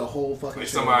like flip the whole fucking. Like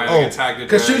somebody attacked her.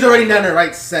 Because she was already down the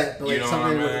right set, but like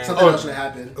something else should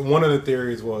have happened. One of the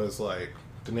theories was like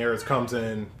Daenerys comes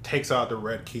in, takes out the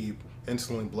Red Keep,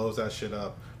 instantly blows that shit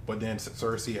up. But then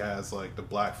Cersei has like the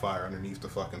black fire underneath the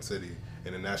fucking city,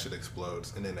 and then that shit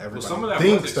explodes, and then everybody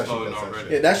thinks that she does that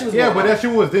shit. Yeah, that shit was but that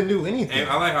shit didn't do anything. And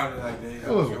I like how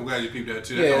I'm glad you peeped that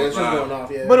too. Yeah, that shit was going off.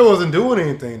 Yeah, but it wasn't doing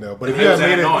anything though. But if you had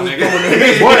made it, it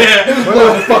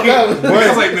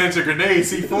was like mentioned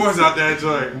grenades, C4s out that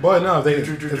joint. But no,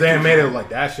 if they had made it like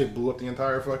that shit blew up the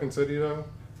entire fucking city though.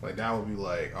 Like that would be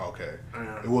like okay,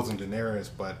 it wasn't Daenerys,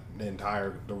 but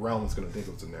the realm is gonna think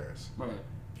it was Daenerys. Right.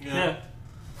 Yeah.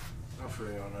 I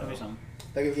feel you on that. That'd be something.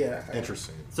 Like, yeah.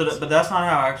 Interesting. So, but that's not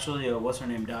how actually what's her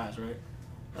name dies, right?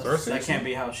 Cersei? That can't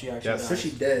be how she actually Yes. dies. So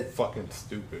she dead. Fucking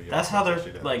stupid. That's how they're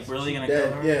like really gonna dead,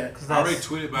 kill her. yeah. 'Cause I already that's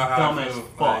tweeted about how dumb I as feel.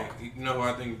 fuck. Like, you know who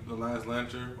I think the last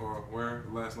Lannister or where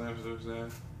the last Lannister is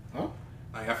at? Huh?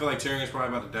 Like I feel like Tyrion's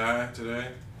probably about to die today.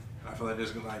 I feel like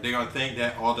they're gonna think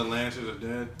that all the Lannisters are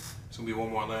dead. It's gonna be one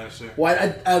more Lannister.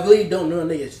 Well, I really don't know a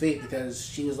nigga's fate because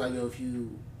she was like, yo, if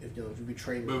you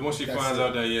betray me. But once she finds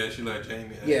out that she let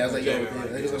Jamie. Yeah, I was like, yo, Jamie,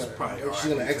 it's probably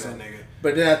she's gonna exile. that nigga.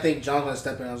 But then I think John's gonna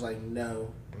step in. I was like,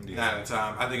 no. Not at the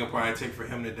time. I think it'll probably take for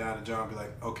him to die to John be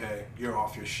like, okay, you're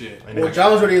off your shit. Well,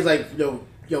 John was already like, yo,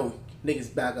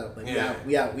 niggas back up. Like, Yeah.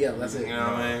 we out. That's it. You know what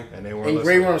I mean? And they weren't And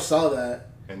Grey listening. Worm saw that.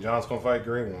 And John's gonna fight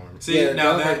Grey Worm. See, Yeah,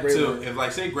 now John's like that Grey too, Worm. if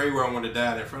like say Grey Worm would have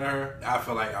died in front of her, I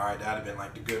feel like alright, that'd have been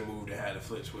like the good move that had the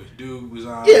flip switch. Dude was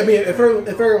on. Yeah, I mean, if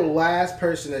her last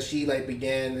person that she like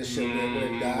began this shit with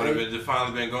would have would have died.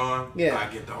 finally been gone. Yeah.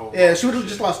 I get the whole. Yeah, she would have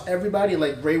just lost everybody.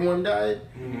 Like Grey Worm died.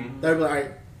 Mm-hmm. That'd be like,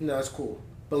 alright, no, that's cool.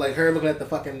 But like her looking at the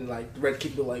fucking like the Red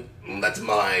Keeper, like that's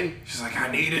mine. She's like,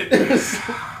 I need it.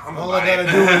 I'm All gonna I gotta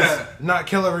buy do it. is not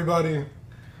kill everybody.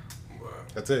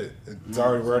 That's it. We're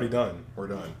already done. We're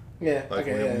done. Yeah, Like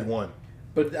okay, we won.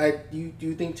 But do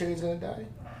you think Tyrion's gonna die?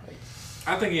 Like,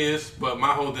 I think he is, but my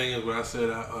whole thing is what I said.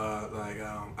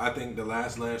 I think the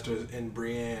last Lannister is in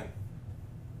Brienne.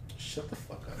 shut the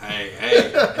fuck up.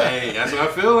 Hey, that's what I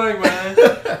feel like,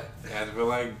 man. I feel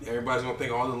like everybody's gonna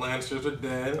think all the Lannisters are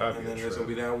dead, That'd and be then there's true.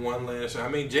 gonna be that one Lannister. I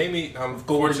mean, Jamie,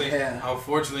 golden hair.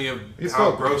 unfortunately, of He's how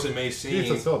still- gross it may seem.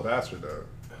 He's still a bastard though.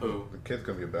 Who? The kid's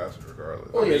gonna be a bastard regardless.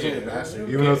 Oh yeah, it's Yeah, only a bastard.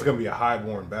 Even though it's gonna be a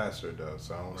highborn bastard though,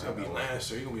 so I don't He's know. gonna be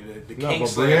Lannister. He's gonna be the No, King but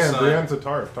Slayer's son. Brienne's a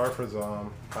Tarth. Tarth is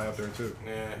high up there too.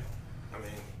 Yeah. I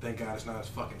mean, thank God it's not his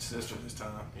fucking sister this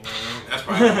time. You know what I mean? That's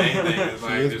probably the main thing. It's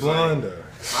like, She is just like, blonde though.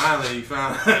 finally, you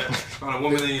found a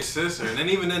woman in your sister. And then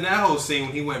even in that whole scene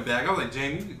when he went back, I was like,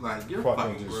 Jamie, like, you're Fucking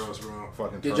fucking just- gross, bro.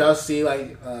 Fucking Did Tarth. y'all see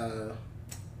like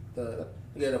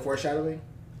the foreshadowing?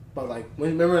 But like,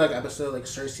 remember like episode like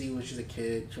Cersei when she's a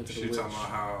kid, she went to the She was witch, talking about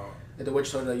how. and the witch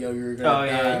told her, "Yo, you're gonna Oh die.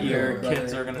 yeah, your brother.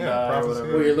 kids are gonna Yeah, die or prophecy.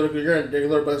 whatever. Well, your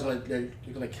little brother's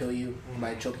you're gonna kill you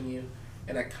by choking you,"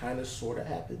 and that kind of sort of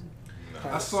happened.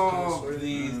 I saw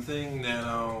the thing that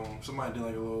somebody did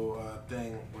like a little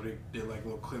thing where they did like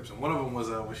little clips, and one of them was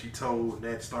when she told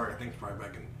Ned Stark, I think probably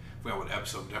back in, I forgot what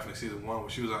episode, definitely season 1, where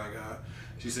she was like,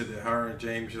 she said that her and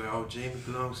Jamie, she's like, oh, Jamie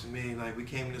belongs to me, like we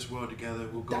came in this world together,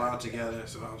 we'll go out together.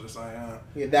 So I was just like,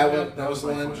 Yeah, that was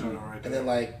like one. foreshadowing right And there. then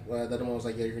like the other one was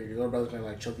like, "Yeah, your little brother's gonna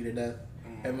like choke you to death."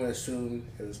 Everyone assumed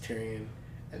it was Tyrion,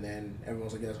 and then everyone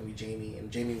was like, "Yeah, it's gonna be Jamie," and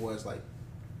Jamie was like,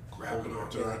 grabbing her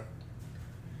to yeah, her. like,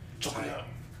 Choking her.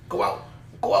 "Go out,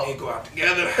 go We out." ain't go out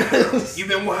together. You've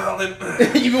been wilding.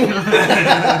 Even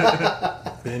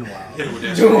Been wild. Hit her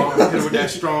with that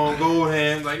strong gold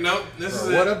hand. Like, nope, this is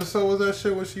What it. episode was that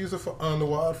shit when she used on the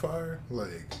wildfire? Like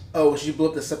oh, she blew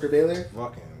up the scepter Baylor.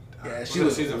 fucking. Yeah, She she was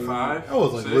was season 5. That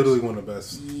was like 6? literally one of the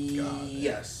best. God,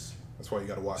 Yes, that's why you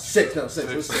gotta watch. 6. No, 6.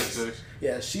 It was 6, 6. 6.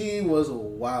 Yeah, she was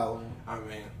wild. I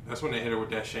mean, that's when they hit her with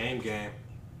that shame game.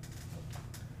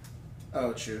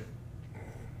 Oh, true.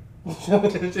 She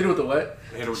did with the what?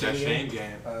 They hit her with that Shame shame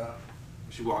game. Uh,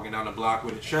 She walking down the block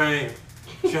with it. Shame,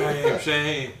 shame,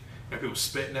 shame. Got people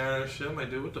spitting at her and shit. I'm like,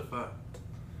 dude, what the fuck?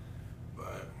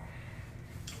 But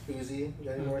Uzi, you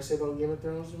got any more to say about Game of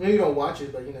Thrones? Maybe you don't watch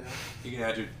it, but you know. you can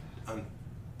add your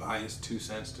unbiased 2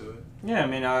 cents to it. Yeah, I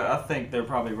mean, I think they're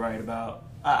probably right about.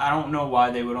 I don't know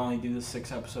why they would only do the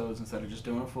 6 episodes instead of just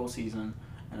doing a full season,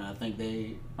 and I think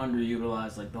they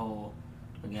underutilized like the whole.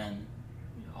 Again,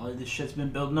 all of this shit's been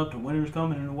building up to winter's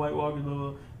coming and the White Walkers, blah, blah,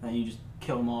 blah, and then you just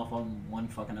kill them off on one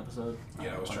fucking episode.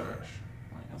 Yeah, that was Whatever. trash.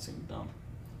 Like, that seemed dumb.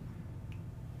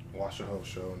 Watch the whole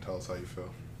show and tell us how you feel.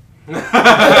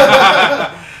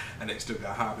 And they still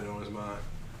got Hobbit on his mind.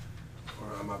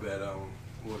 Or my bad,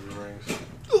 Lord of the Rings.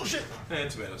 Oh shit! And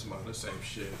Tomatoes mind, the same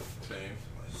shit, same.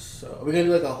 So, are we gonna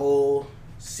do like a whole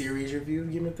series review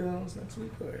of Game of Thrones next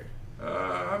week, or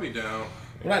I'll be down.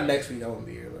 not next week? I won't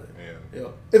be here, but Yeah.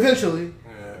 eventually,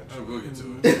 Yeah, we'll get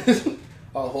to it.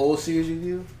 a whole series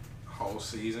review, Whole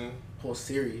season. whole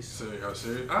series. Serious?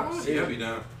 Yeah, I'll be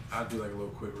down. I'll do like a little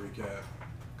quick recap.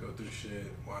 Go through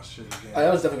shit, watch shit again. I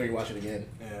was definitely gonna watch it again.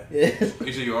 Yeah. Yeah.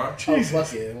 You sure you are? Oh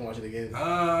fuck yeah, I'm gonna watch it again. It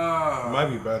might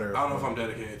be better. I don't know if I'm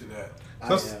dedicated to that.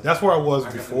 That's where I was I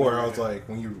got before. the I was movie. like,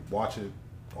 when you watch it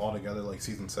all together, like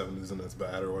season 7 isn't as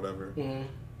bad or whatever. Mhm.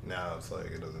 Now it's like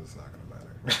it's not gonna matter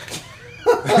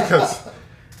because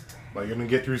like you're gonna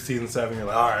get through season 7, you're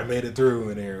like, all right, I made it through,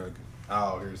 and then you're like,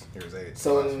 oh, here's 8.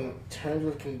 So that's in fine. terms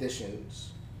of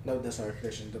conditions, no, that's not a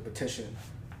condition. The petition.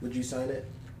 Would you sign it?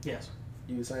 Yes.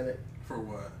 You would sign it. For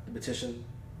what? The petition.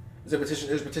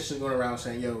 There's petitions going around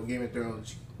saying, "Yo, Game of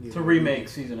Thrones to remake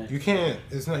season 8." You can't.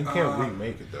 It's not. You can't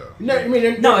remake it though. No, I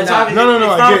mean, no, it's obvious. No.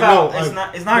 I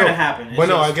get It's not going to happen. But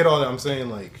no, I get all that. I'm saying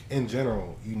like in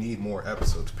general, you need more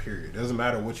episodes. Period. It doesn't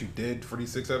matter what you did for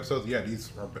these 6 episodes. Yeah,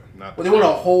 these are not. But they want a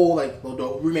whole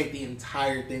they'll remake the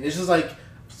entire thing. It's just like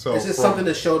it's just something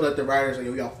to show that the writers like,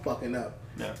 yo, y'all fucking up.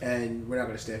 Yeah. And we're not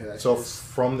gonna stand for that. So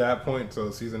from that point,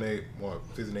 season 8,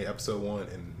 episode 1,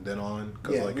 and then on,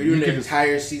 because we're doing the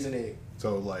entire season 8.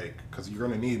 So because you're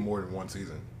gonna need more than 1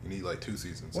 season. You need 2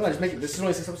 seasons. Well, just make it. This is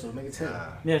only 6 episodes. Make it 10.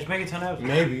 Yeah, just make it 10 episodes.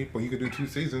 Maybe, but you could do 2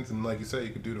 seasons, and like you said, you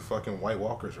could do the fucking White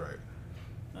Walkers right.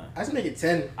 I just make it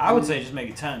 10. I would say just make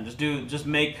it 10. Because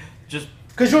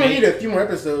you only need a few more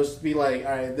episodes to be like,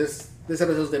 all right, this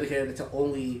episode is dedicated to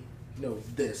only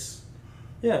this.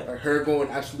 Yeah. Or her going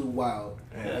absolute wild.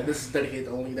 Yeah. Like, this is dedicated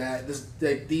to only that.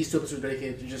 These 2 episodes are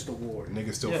dedicated to just the war.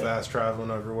 Niggas still fast traveling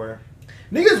everywhere.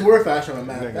 Niggas were fast traveling,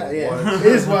 man. It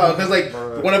is wild because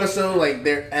one episode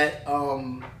they're at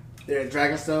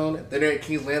Dragonstone, then they're at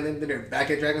King's Landing, then they're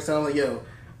back at Dragonstone. Like, yo,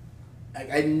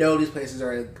 I know these places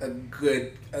are a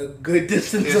good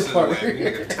distance apart. They're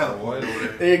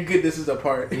a good distance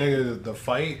apart. Nigga, the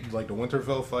fight, like the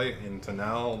Winterfell fight, into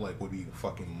now, would be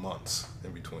fucking months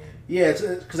in between. Yeah,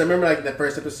 because I remember the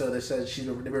first episode they said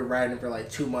they were riding for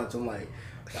 2 months. I'm like,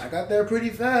 I got there pretty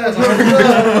fast.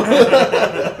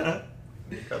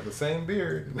 Got the same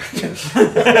beard.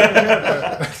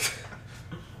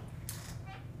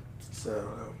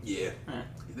 So yeah,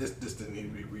 this didn't need to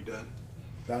be redone.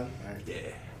 Done? All right.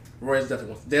 Yeah. Roy's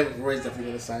definitely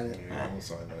gonna sign it. Yeah, I'm gonna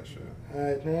sign that shit.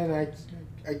 Alright, man,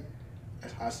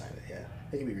 I'll sign it. Yeah,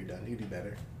 it can be redone. It can be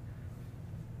better.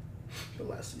 The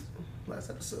last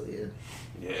episode, yeah.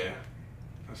 Yeah,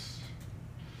 it's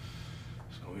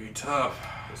gonna be tough.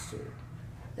 Yes, sir.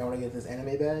 Y'all wanna get this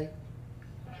anime bag?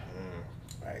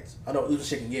 Alright. Oh no, Uzo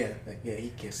Chicken, yeah,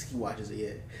 he watches it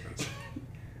yet.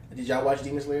 Did y'all watch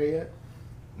Demon Slayer yet?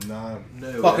 Nah.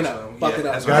 No. Fucking up. Fucking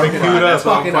up. Got it queued up.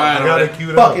 Fucking up. I got it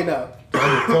queued up. Fucking up.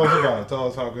 Tell us about it. Tell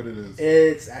us how good it is.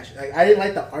 It's actually I didn't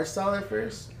like the art style at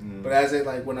first, but as it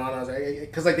went on, I was like,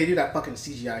 because they do that fucking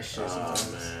CGI shit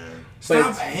sometimes. Man.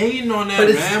 Stop hating on that,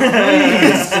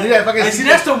 man. See,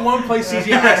 that's the one place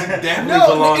CGI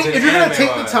definitely belongs in. If you're gonna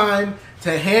take the time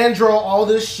to hand draw all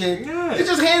this shit, you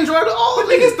just hand draw all the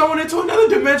niggas throwing into another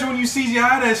dimension when you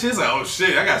CGI that shit. It's like, oh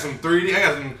shit, I got some 3D, I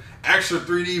got some extra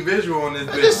 3D visual on this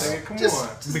bitch. Come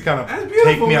on. Be kind of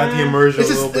take me out the immersion a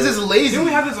little bit. It's just lazy. Didn't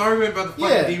we have this argument about the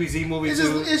fucking DBZ movie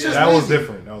too? That was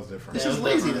different. It's just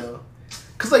lazy though.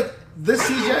 Cause this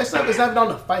CGI stuff is not even on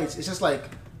the fights. It's just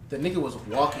the nigga was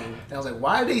walking. And I was like,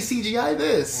 why did they CGI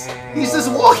this? He's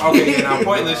just walking. Okay, now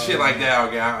pointless shit like that.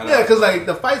 Okay, yeah, because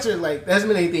the fights are there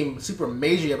hasn't been anything super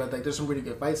major yet, but there's some really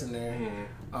good fights in there.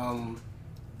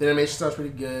 The animation stuff's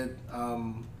pretty good.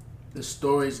 The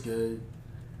story's good.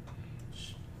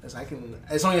 It's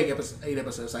only 8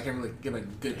 episodes, so I can't really give a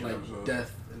good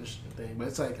death and thing. But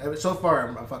it's so far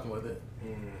I'm fucking with it.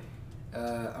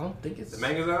 I don't think it's the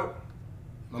manga's out.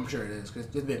 I'm sure it is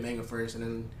because it'd be a manga first, and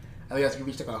then I think after you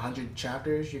reach 100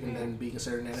 chapters, you can then be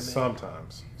considered an anime.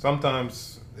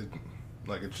 Sometimes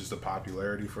it's just a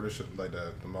popularity for the shit, the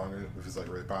manga. If it's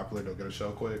really popular, they'll get a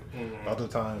show quick. Other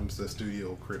times, the studio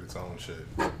will create its own shit,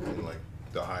 and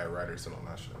they'll hire writers and all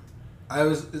that shit.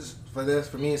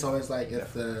 For me, it's always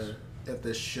if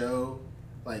the show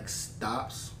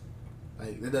stops,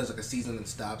 it does a season and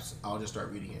stops, I'll just start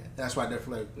reading it. That's why I did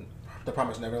for The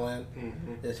Promised Neverland.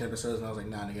 There's 10 episodes, and I was like,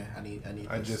 nah, nigga, I need.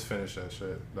 I just finished that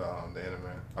shit, the anime.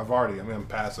 I'm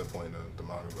past the point of the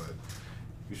manga, but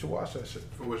you should watch that shit.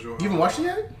 For which one? You haven't watched it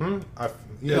yet?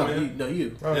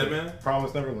 You. Oh, yeah, man.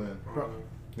 Promised Neverland.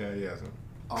 Yeah, he hasn't.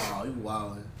 Oh, you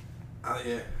wildin'.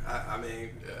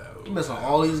 You missing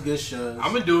all these good shows.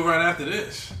 I'm gonna do it right after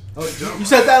this. Oh, you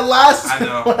said that last. I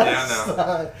know. Yeah,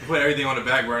 I know. Put everything on the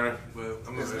back burner, but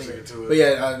I'm gonna get to it. But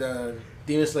yeah, the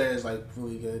Demon Slayer is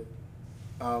really good.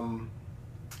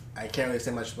 I can't really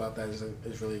say much about that.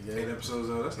 It's really good. 8 episodes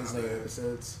though. That's it's not bad. 8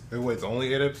 episodes. Wait, it's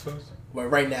only 8 episodes? Well,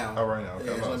 right now. Oh, right now. Okay,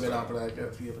 yeah, it's only been on for a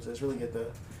few episodes. It's really good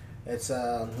though. It's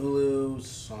on Hulu.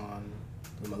 It's on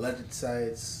the alleged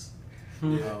sites.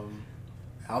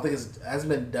 I don't think it hasn't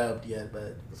been dubbed yet,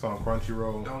 but it's on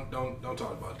Crunchyroll. Don't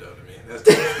talk about dub to me. That's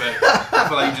disrespect. I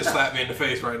feel like you just slapped me in the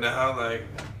face right now.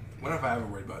 When have I ever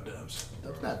worried about dubs?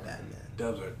 Dubs not bad, man.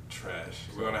 Dubs are trash.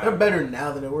 They're better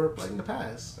now than they were in the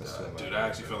past. Dude, I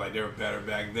actually feel like they were better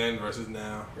back then versus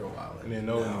now. You're wild. I didn't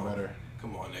know any better.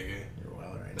 Come on, nigga. You're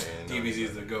wild right now. DBZ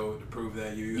is the GOAT to prove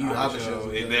that. Yu Yu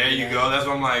Hakusho. There you go. That's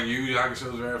what I'm like. Yu Yu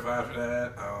Hakusho is verified for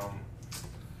that. Fuck,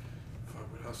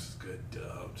 what else is good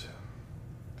dubbed?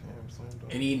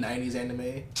 Any 90s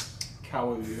anime?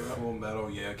 Cowboy Full Metal,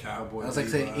 yeah, Cowboy. I was like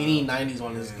saying any 90s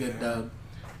one is good dub.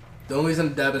 The only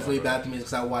reason dub is really bad to me is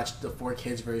because I watched the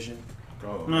 4Kids version.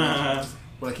 Oh,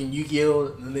 But like in Yu-Gi-Oh,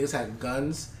 the niggas had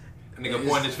guns. A nigga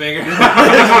pointing his finger. It's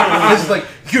just like,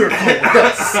 you're cool with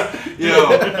us. Yo,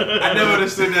 I never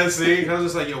understood that scene. I was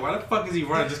just like, yo, why the fuck is he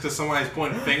running just because somebody's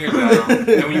pointing fingers at him?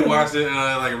 And when you watched it,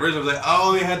 like original, was like,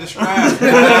 oh, they had the straps.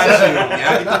 I got you. Yeah,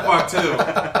 I get the fuck too.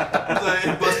 I was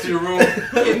like, bust to your room.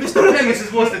 Hey, Mr.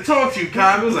 Pegasus wants to talk to you,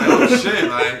 Kyle. I was like, oh shit,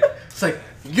 like. It's like,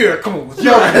 you're cool with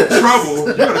You're us. in trouble.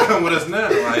 You're gonna come with us now.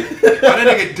 Like, why that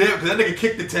nigga dip? Cause that nigga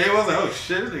kicked the table. I was like, oh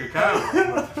shit, this nigga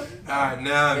Kyle. Alright,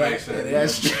 now it makes sense. Yeah,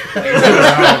 that's true.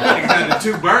 Niggas had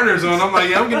the 2 burners on. I'm like,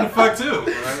 yeah, I'm getting the fuck too.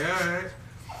 Like, alright.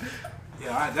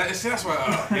 Yeah, that's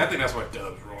why. I think that's why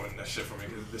dubs ruined that shit for me.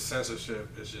 Cause the censorship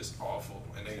is just awful,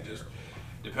 and they just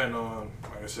depend on,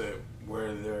 like I said,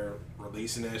 where they're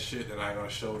releasing that shit. They're not gonna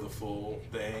show the full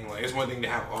thing. Like, it's one thing to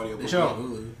have audio. They show on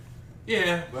Hulu.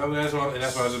 Yeah, but I mean, that's what I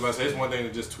was about to say. It's one thing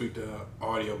to just tweak the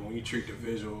audio, but when you tweak the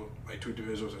visual, like tweak the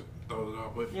visuals and throws it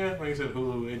off. But yeah, like I said,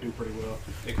 Hulu, they do pretty well.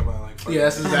 They come out like Yeah,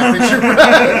 that's the exact picture.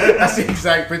 That's the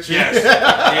exact picture.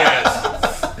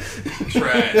 Yes.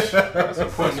 Trash. That's a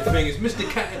pointing the fingers.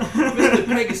 Mr.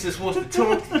 Pegasus wants to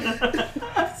talk.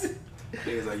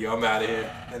 Niggas like, yo, I'm out of here.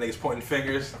 That nigga's pointing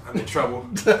fingers. I'm in trouble.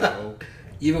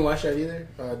 You even watch that either?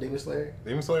 Demon Slayer?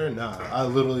 Demon Slayer? Nah. I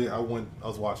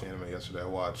was watching anime yesterday. I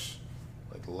watched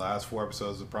like the last 4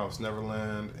 episodes of Promised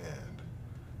Neverland and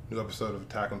new episode of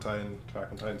Attack on Titan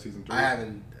season 3. I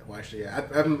haven't watched it yet.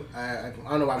 I don't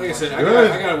know why I'm Like I said,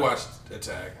 watching I gotta watch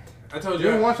Attack. I told you.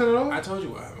 You haven't watched it at all? I told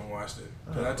you I haven't watched it.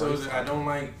 But I told you I don't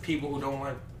like people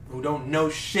who don't know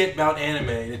shit about anime.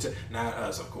 It's not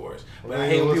us, of course. But I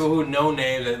hate people who know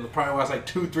names and probably watch like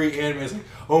 2-3 animes. Like,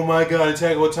 oh my god,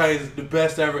 Attack on Titan is the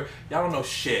best ever. Y'all don't know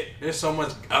shit. There's so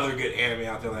much other good anime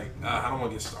out there. Like, I don't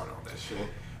want to get started on that shit.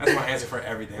 That's my answer for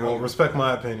everything. Well, respect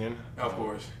my opinion. Of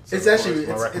course. It's actually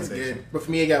it's good, but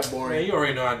for me it got boring. Man, you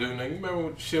already know I do, nigga. You remember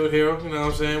with Shield Hero? You know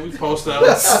what I'm saying? We post up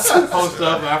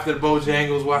after the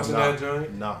Bojangles watching that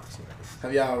joint. Knox.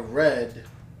 Have y'all read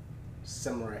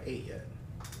Samurai 8 yet?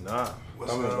 Nah.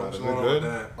 What's going on with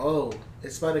that? Oh,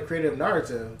 it's by the creator of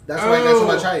Naruto. That's why it got so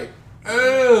much hype.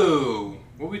 Oh,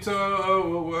 what we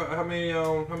talking? How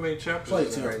many chapters?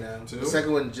 It's only 2 right now. 2? The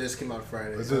second one just came out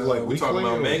Friday. Is it like we talking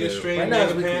weekly? about Manga Stream, Right now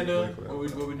it's Manga weekly. Panda?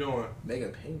 What we doing? Mega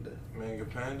Panda. Manga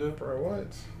Panda? Bro, what?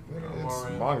 It's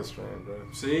alright. manga stream,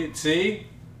 bro. See,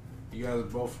 you guys are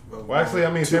both. Well, actually,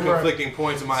 I mean, 2 Samurai- conflicting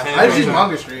points in my head. I just use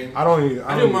Manga Stream. I don't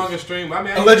I do Manga Stream. But I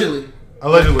mean, Allegedly.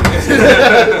 Allegedly.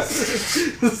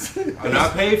 I'm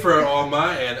not paid for all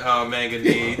my manga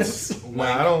needs. Nah,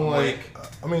 I don't like.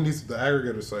 I mean, the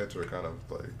aggregator sites are kind of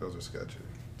like, those are sketchy.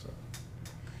 So.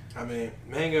 I mean,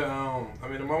 manga.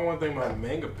 My one thing about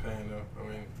Manga Panda. I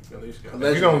mean, at least got.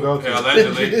 If you don't go to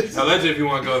Allegedly, if you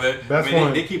want to go there, Best I mean,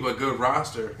 one- they keep a good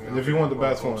roster. You know, if you want the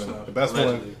best cool one, stuff. the best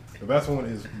Allegedly. one. The best one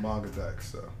is Manga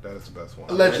Dex, so that is the best one.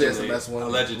 Allegedly, that's the best one.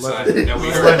 Alleged Alleged. site that we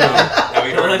heard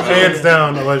about. Hands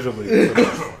down, allegedly. it's the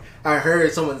best one. I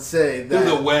heard someone say that.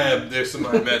 Through the web, there's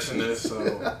somebody mentioned this, so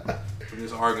we're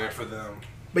just arguing for them.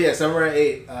 But yeah, Samurai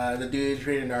 8, the dude who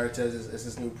created Naruto is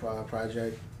this new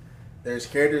project. There's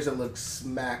characters that look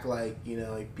smack like,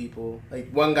 like people.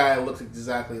 Like, one guy looks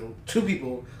exactly, 2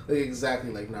 people look exactly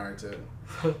like Naruto.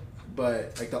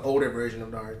 But, like, the older version of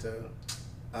Naruto.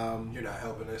 You're not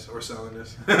helping this or selling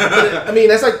this. I mean,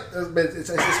 that's like, it's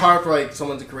hard for, like,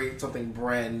 someone to create something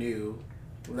brand new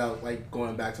without, like,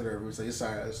 going back to their roots. Like, it's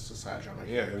just a side drama.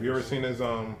 Yeah, have you ever seen his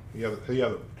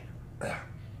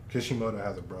Kishimoto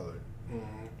has a brother,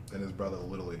 and his brother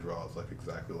literally draws like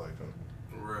exactly like him.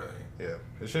 Really? Yeah,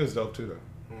 his shit is dope too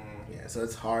though. Yeah, so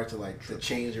it's hard to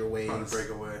change your ways. Trying to break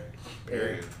away.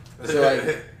 Period. So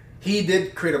like, he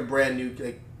did create a brand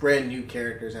new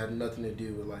characters that have nothing to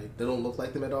do with they don't look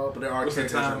like them at all, but there are What's the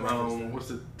characters. time? that reference them. What's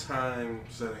the time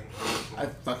setting? I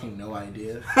fucking no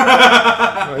idea.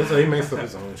 No, he makes up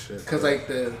his own shit. Cause like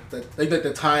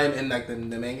the time in like the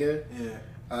manga,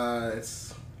 Yeah.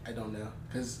 it's I don't know,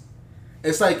 cause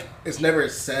it's like it's never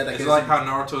said. It's like how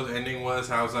Naruto's ending was.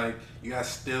 How it's like you guys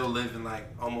still live in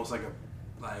almost like a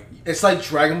it's like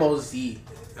Dragon Ball Z.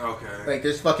 Okay. Like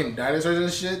there's fucking dinosaurs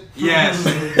and shit. Yes.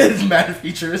 It's mad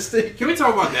futuristic. Can we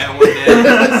talk about that one day?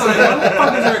 It's like, what the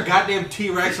fuck is there a goddamn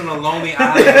T-Rex on a lonely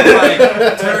island?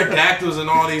 Like pterodactyls and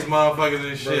all these motherfuckers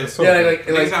and shit. So Yeah,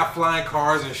 cool. They got flying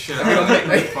cars and shit. I'm like,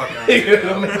 get the fuck out of here.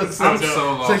 I'm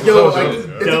so lost. It's like,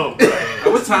 yo, Dope.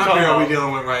 What time period are we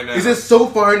dealing with right now? is it so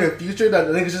far in the future that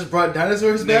the niggas just brought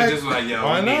dinosaurs back? Niggas just like, yo,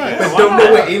 Why we need not? this. But don't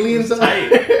know what aliens are.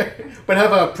 Tight. But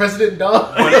have a president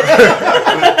dog.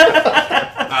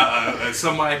 like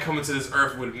somebody coming to this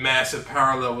earth with massive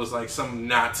power level was like something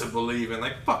not to believe in.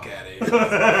 Like, fuck out of here.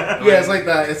 Yeah, it's like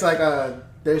that. It's like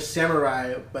they're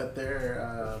samurai, but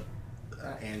they're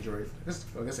android.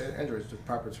 I guess android is the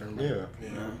proper term. Right?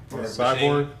 Yeah.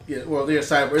 Cyborg. Yeah, well, they're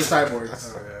cyborgs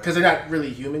because they're not really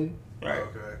human. Right.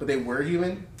 Okay. But they were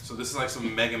human. So this is like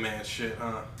some Mega Man shit,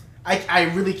 huh?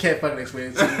 I really can't fucking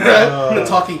explain it to you. The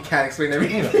talking cat explained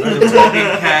everything. The talking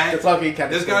cat. The talking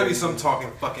cat. There's gotta be some talking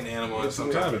fucking animal or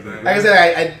something. Like I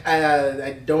said,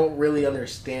 I don't really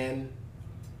understand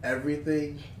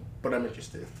everything, but I'm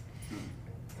interested.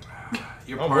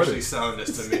 You're partially selling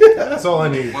this to me. That's all I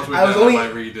need. Once we're done, I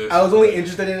might read this. I was only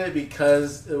interested in it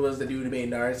because it was the dude who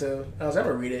made Naruto. I was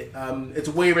ever read it. It's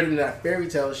way better than that fairy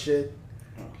tale shit.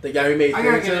 The guy who made fairy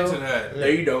tale. I gotta get into that. No,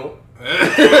 you don't.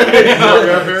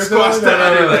 Squash that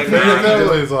out like,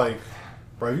 Fairy is like,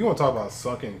 bro, if you want to talk about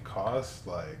sunken costs,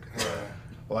 like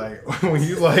when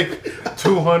you like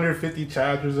 250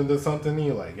 chapters into something,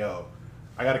 you're like, yo,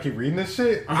 I gotta keep reading this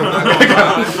shit. When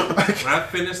I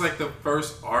finished like the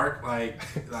first arc, like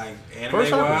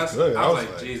anime wise, I was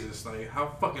like, Jesus, like how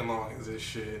fucking long is this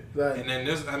shit? Right. And then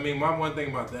this, I mean, my one thing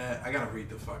about that, I gotta read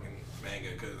the fucking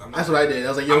manga because that's what I did. I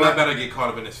was like, yo, I'm not about to get caught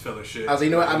up in this filler shit. I was like,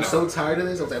 you know what? I'm so tired of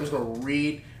this. I was like, I'm just gonna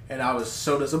read, and I was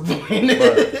so disappointed.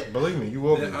 But believe me, you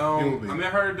will be. I mean, I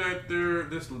heard that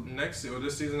this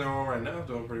season they're on right now is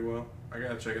doing pretty well. I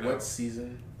gotta check it out. What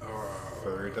season?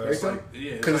 Fairy tale?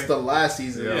 Because it's the last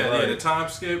season. Yeah, the time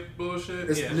skip bullshit.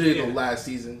 It's literally the last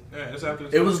season. Yeah, it's after.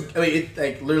 It was. I mean, it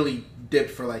like literally dipped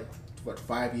for like what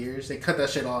 5 years. They cut that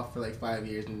shit off for like 5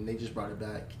 years, and they just brought it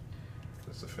back.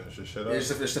 Just to finish this shit up. Yeah,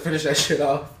 just to finish that shit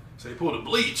off. So they pulled a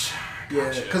Bleach. Yeah,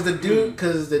 because the dude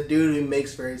who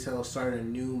makes Fairy Tail started a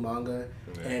new manga,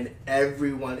 and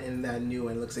everyone in that new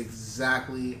one looks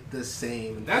exactly the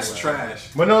same. That's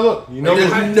trash. But no, look, you know,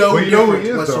 there's no you know who he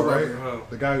is whatsoever. though, right?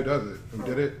 The guy who does it, who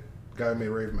did it, the guy who made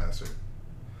Rave Master.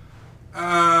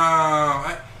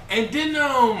 And then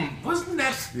wasn't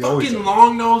that fucking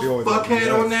long nosed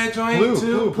fuckhead on that joint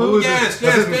too? Pooh. Yes,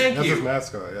 thank you. That's his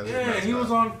mascot. Yeah, he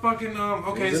was on fucking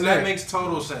okay, so that makes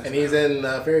total sense. And he's in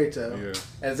Fairy Tail. Yeah,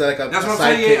 and it's like a that's what I'm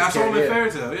saying. Yeah, I saw him in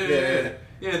Fairy Tail.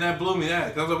 Yeah, that blew me. I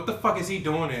was like, what the fuck is he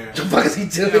doing here? What the fuck is he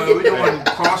doing? We doing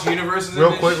cross universes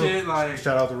and this shit. Like,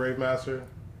 shout out to Rave Master.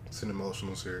 It's an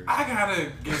emotional series. I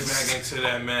gotta get back into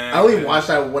that, man. I only watched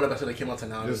that one episode that came out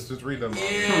tonight. Just read them.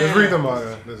 Yeah. Just read the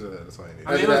manga. That's all you need.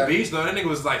 I mean, it was beast though. That nigga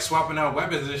was like swapping out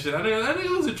weapons and shit. I think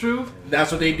it was the truth.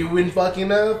 That's what they do in fucking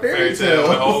Fairy Tail.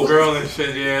 Like old girl and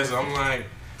shit. Yeah, so I'm like,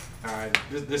 all right,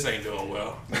 this ain't doing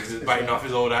well. He's just biting off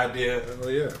his old idea. Oh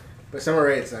yeah. But Summer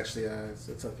Raid's actually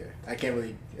it's okay. I can't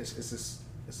really. It's just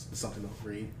it's something to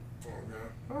read. Okay,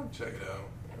 I'll check it out.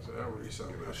 I'll read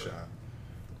something about shot.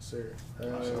 Sir.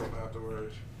 I'll show them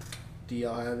afterwards. Do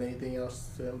y'all have anything else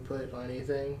to input on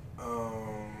anything?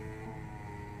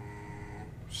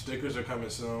 Stickers are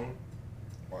coming soon.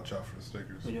 Watch out for the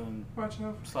stickers. We doing Watch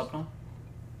out. Slap on?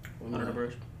 Under the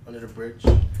bridge. Under the bridge.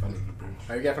 Under the bridge.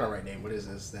 Alright, you gotta find the right name. What is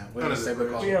this now? What is this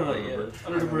called?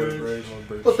 Under the bridge.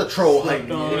 What's the troll hype? You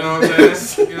know what I'm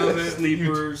saying? You know what I'm saying?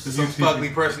 Sleepers. Some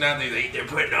fugly person out there, they're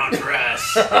putting on dress.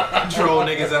 Troll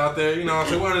niggas out there. You know what I'm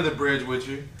saying? We're under the bridge with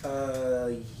you.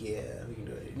 Yeah, we can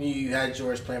do it. You had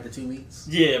George planned for 2 weeks?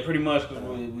 Yeah, pretty much, because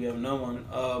we have no one.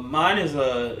 Mine is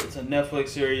it's a Netflix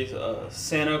series,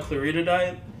 Santa Clarita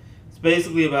Diet. It's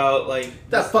basically about, like...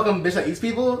 That fucking bitch that eats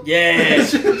people? Yeah.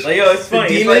 Like, yo, it's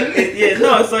funny. It's like,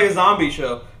 it's like a zombie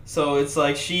show. So it's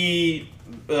like she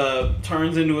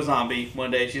turns into a zombie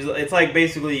one day. It's like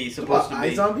basically supposed to be...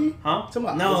 iZombie? Huh?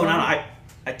 No, I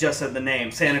just said the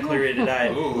name. Santa Clarita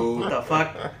Diet. Ooh. What the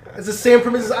fuck? It's the same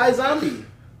premise as iZombie.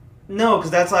 No,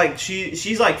 because that's like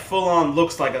she's like full on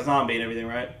looks like a zombie and everything,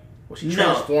 right? Well, she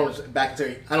transforms back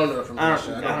into. I don't know from I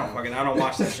don't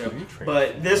watch that show.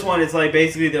 But this one, it's like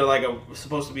basically they're like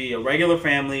supposed to be a regular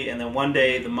family, and then one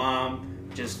day the mom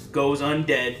just goes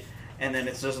undead, and then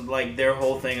it's just like their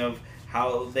whole thing of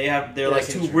how they're like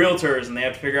two realtors and they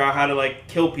have to figure out how to like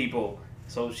kill people,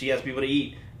 so she has people to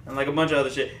eat and like a bunch of other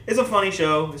shit. It's a funny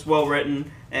show. It's well written,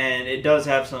 and it does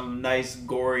have some nice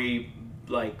gory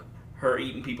like her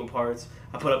eating people parts.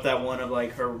 I put up that one of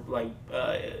like her like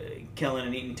killing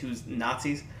and eating 2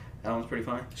 Nazis. That one's pretty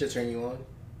funny. Should turn you on.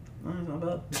 No,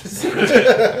 it's not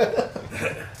bad.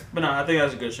 But no, I think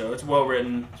that's a good show. It's well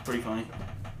written. It's pretty funny.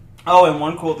 Oh, and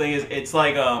one cool thing is it's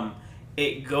like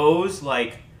it goes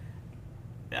like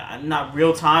not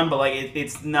real time, but like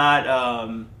it's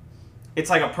not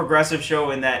it's like a progressive show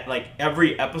in that like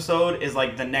every episode is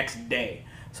like the next day.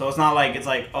 So it's not like it's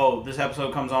like, oh, this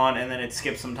episode comes on and then it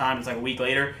skips some time. It's like a week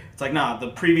later. It's like, nah, the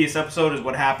previous episode is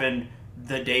what happened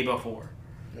the day before.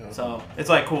 Yeah. So it's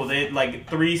like cool. They like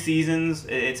 3 seasons.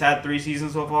 It's had 3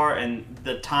 seasons so far, and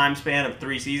the time span of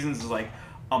 3 seasons is like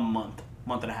a month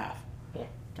and a half. Yeah.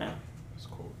 Yeah. That's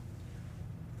cool.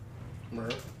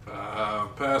 Murph.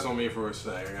 Pass on me for a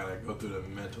sec. I gotta go through the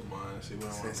mental mind and see what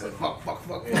I want It's to like, put. fuck.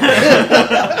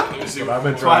 Let me see what I've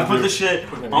been So I trying to put do. the shit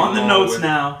Put it on the all notes with-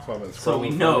 now, That's why I've been so we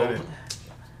scrolling for a know. minute.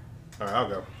 All right, I'll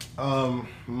go.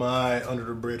 My under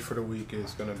the bridge for the week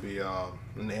is gonna be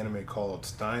an anime called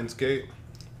Steins Gate.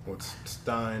 What's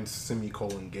Steins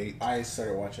Gate? I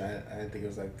started watching it. I didn't think it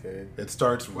was that good. It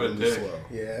starts What a really dick. slow.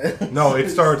 Yeah. No, it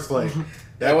starts like.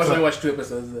 I only watched 2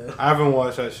 episodes though. I haven't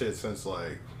watched that shit since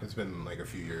like it's been like a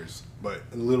few years, but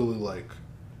literally like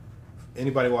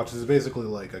anybody watches it's basically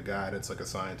like a guy that's like a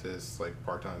scientist, like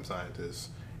part-time scientist,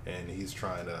 and he's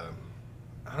trying to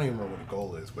I don't even remember what the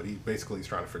goal is, but he's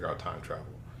trying to figure out time travel.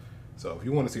 So if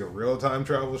you want to see a real time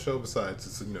travel show besides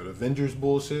it's, the Avengers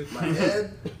bullshit, My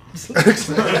head.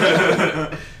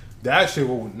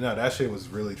 that shit was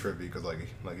really trippy because like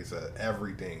you said,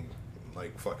 everything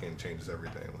like fucking changes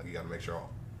everything. Like you got to make sure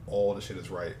all the shit is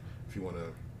right if you want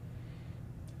to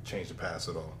change the past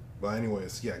at all. But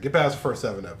anyways, yeah, get past the first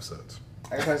 7 episodes.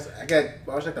 I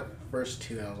watched like the first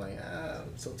 2 and I was like,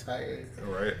 I'm so tired.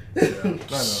 Right? Yeah,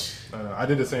 I know. I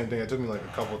did the same thing. It took me like a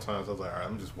couple of times. I was like, all right,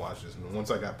 I'm just watch this. And once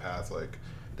I got past like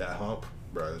that hump,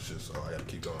 bro, it's just I gotta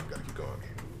keep going.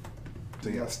 So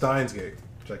yeah, Steins Gate.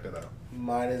 Check that out.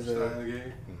 Mine is a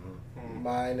Mm-hmm.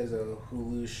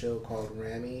 Hulu show called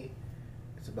Rami.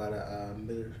 It's about a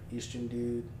Middle Eastern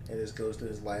dude, and it just goes through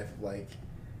his life of like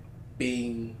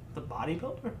being The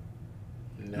bodybuilder?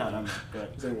 No, good.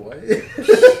 He's like, what?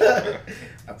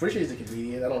 I'm pretty sure he's a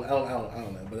comedian. I don't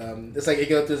know. But it's like it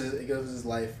goes through his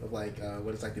life of like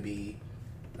what it's like to be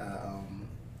a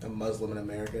Muslim in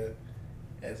America.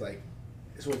 And it's like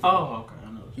it's really funny. Oh, okay.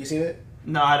 I know. You seen it?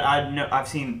 No, I know. I've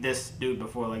seen this dude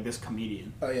before, like this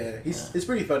comedian. Oh yeah, it's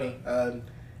pretty funny.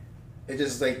 It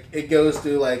just like it goes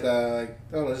through like I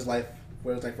don't know his life,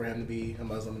 what it's like for him to be a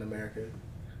Muslim in America,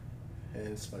 and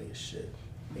it's funny as shit.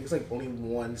 I think it's like only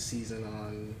 1 season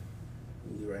on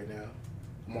Hulu right now.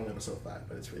 I'm on episode 5,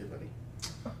 but it's really funny.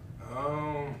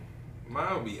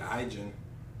 Mine would be Aijin.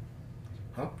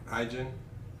 Huh? Aijin.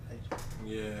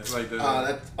 Yeah, it's like the.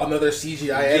 That's another CGI.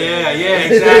 Yeah,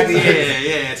 exactly.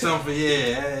 yeah, something for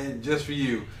just for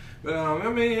you. But I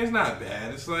mean, it's not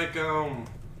bad. It's like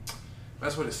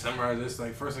that's what it summarizes. It's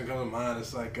like first thing comes to mind.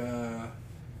 It's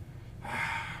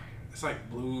like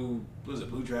Blue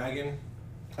Dragon.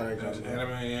 There's an anime,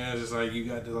 yeah, it's just like you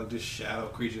got this shadow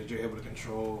creature that you're able to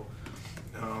control.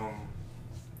 I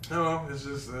don't know, it's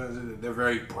just they're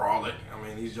very brolic. I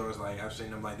mean, these joints, like I've seen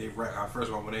them like first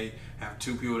of all, when they have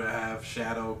 2 people that have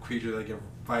shadow creatures that can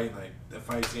fight, like the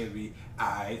fight seems to be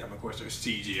I mean, of course there's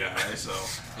CGI, so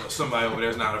somebody over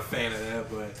there's not a fan of that.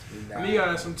 But I mean, you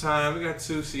got some time. We got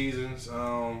 2 seasons.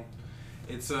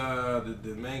 It's the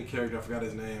main character, I forgot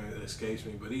his name, it escapes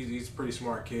me, but he's a pretty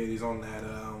smart kid. He's on that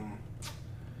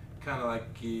kind of like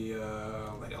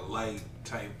a light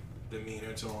type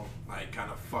demeanor to him, like kind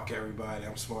of fuck everybody.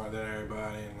 I'm smarter than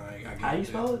everybody, and like I get. How do you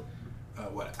spell it?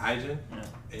 What, Aijin? Yeah.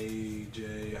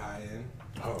 Ajin.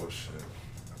 Oh shit!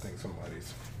 I think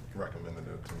somebody's recommended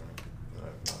it to me.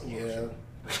 Yeah.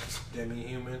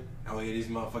 Demi-human. Oh yeah, these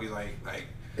motherfuckers like.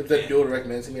 If that dude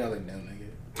recommended to me, I was like, no, nigga.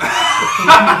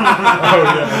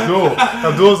 Oh yeah,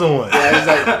 Abdul's the one.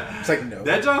 Yeah, it's like no.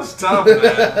 That joint's tough,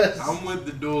 man. I'm with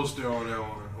the duel still on that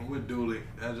one. I'm with Dooley.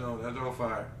 That joint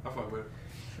fire. I fuck with it.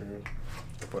 True.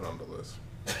 I put on the list.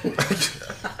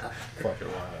 Fuck it,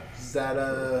 why not? Is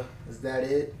that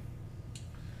it?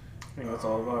 I think that's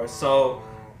all of ours. So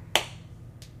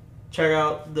check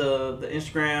out the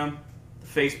Instagram, the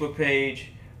Facebook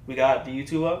page. We got the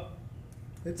YouTube up.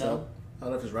 It's No. up. I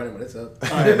don't know if it's running, but it's up.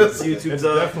 Alright, YouTube's It's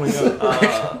up. definitely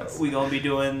up. We gonna be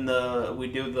doing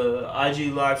the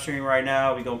IG live stream right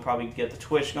now. We gonna probably get the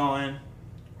Twitch going.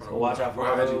 So watch out for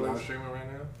We're those. IG live streaming right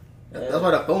now. That's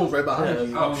why the phone's right behind Yeah,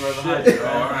 you. oh, shit. right behind you, Oh,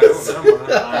 right? alright. Oh, never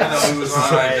mind. I know we was on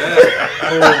like that.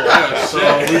 Cool. So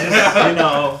we just,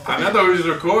 I thought we was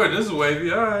recording. This is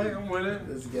wavy. Alright, I'm with it.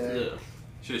 This guy. yeah.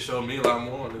 Should show me a lot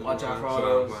more. On this Watch out one. for all So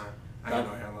those. I got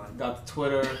no hairline. Got the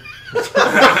Twitter. Keep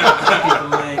the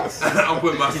links. I'm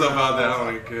putting myself out there. I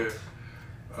don't even care.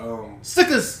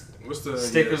 Stickers. What's the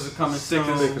Stickers are coming soon.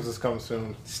 Stickers is coming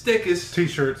soon. Stickers.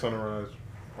 T-shirts on the rise.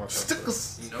 Watch out.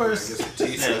 Stickers No, first. I guess some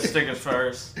Yeah, t-shirts. stickers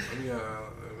first. Let me go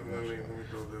do.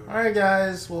 All right,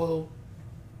 guys. Well,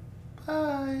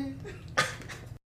 bye.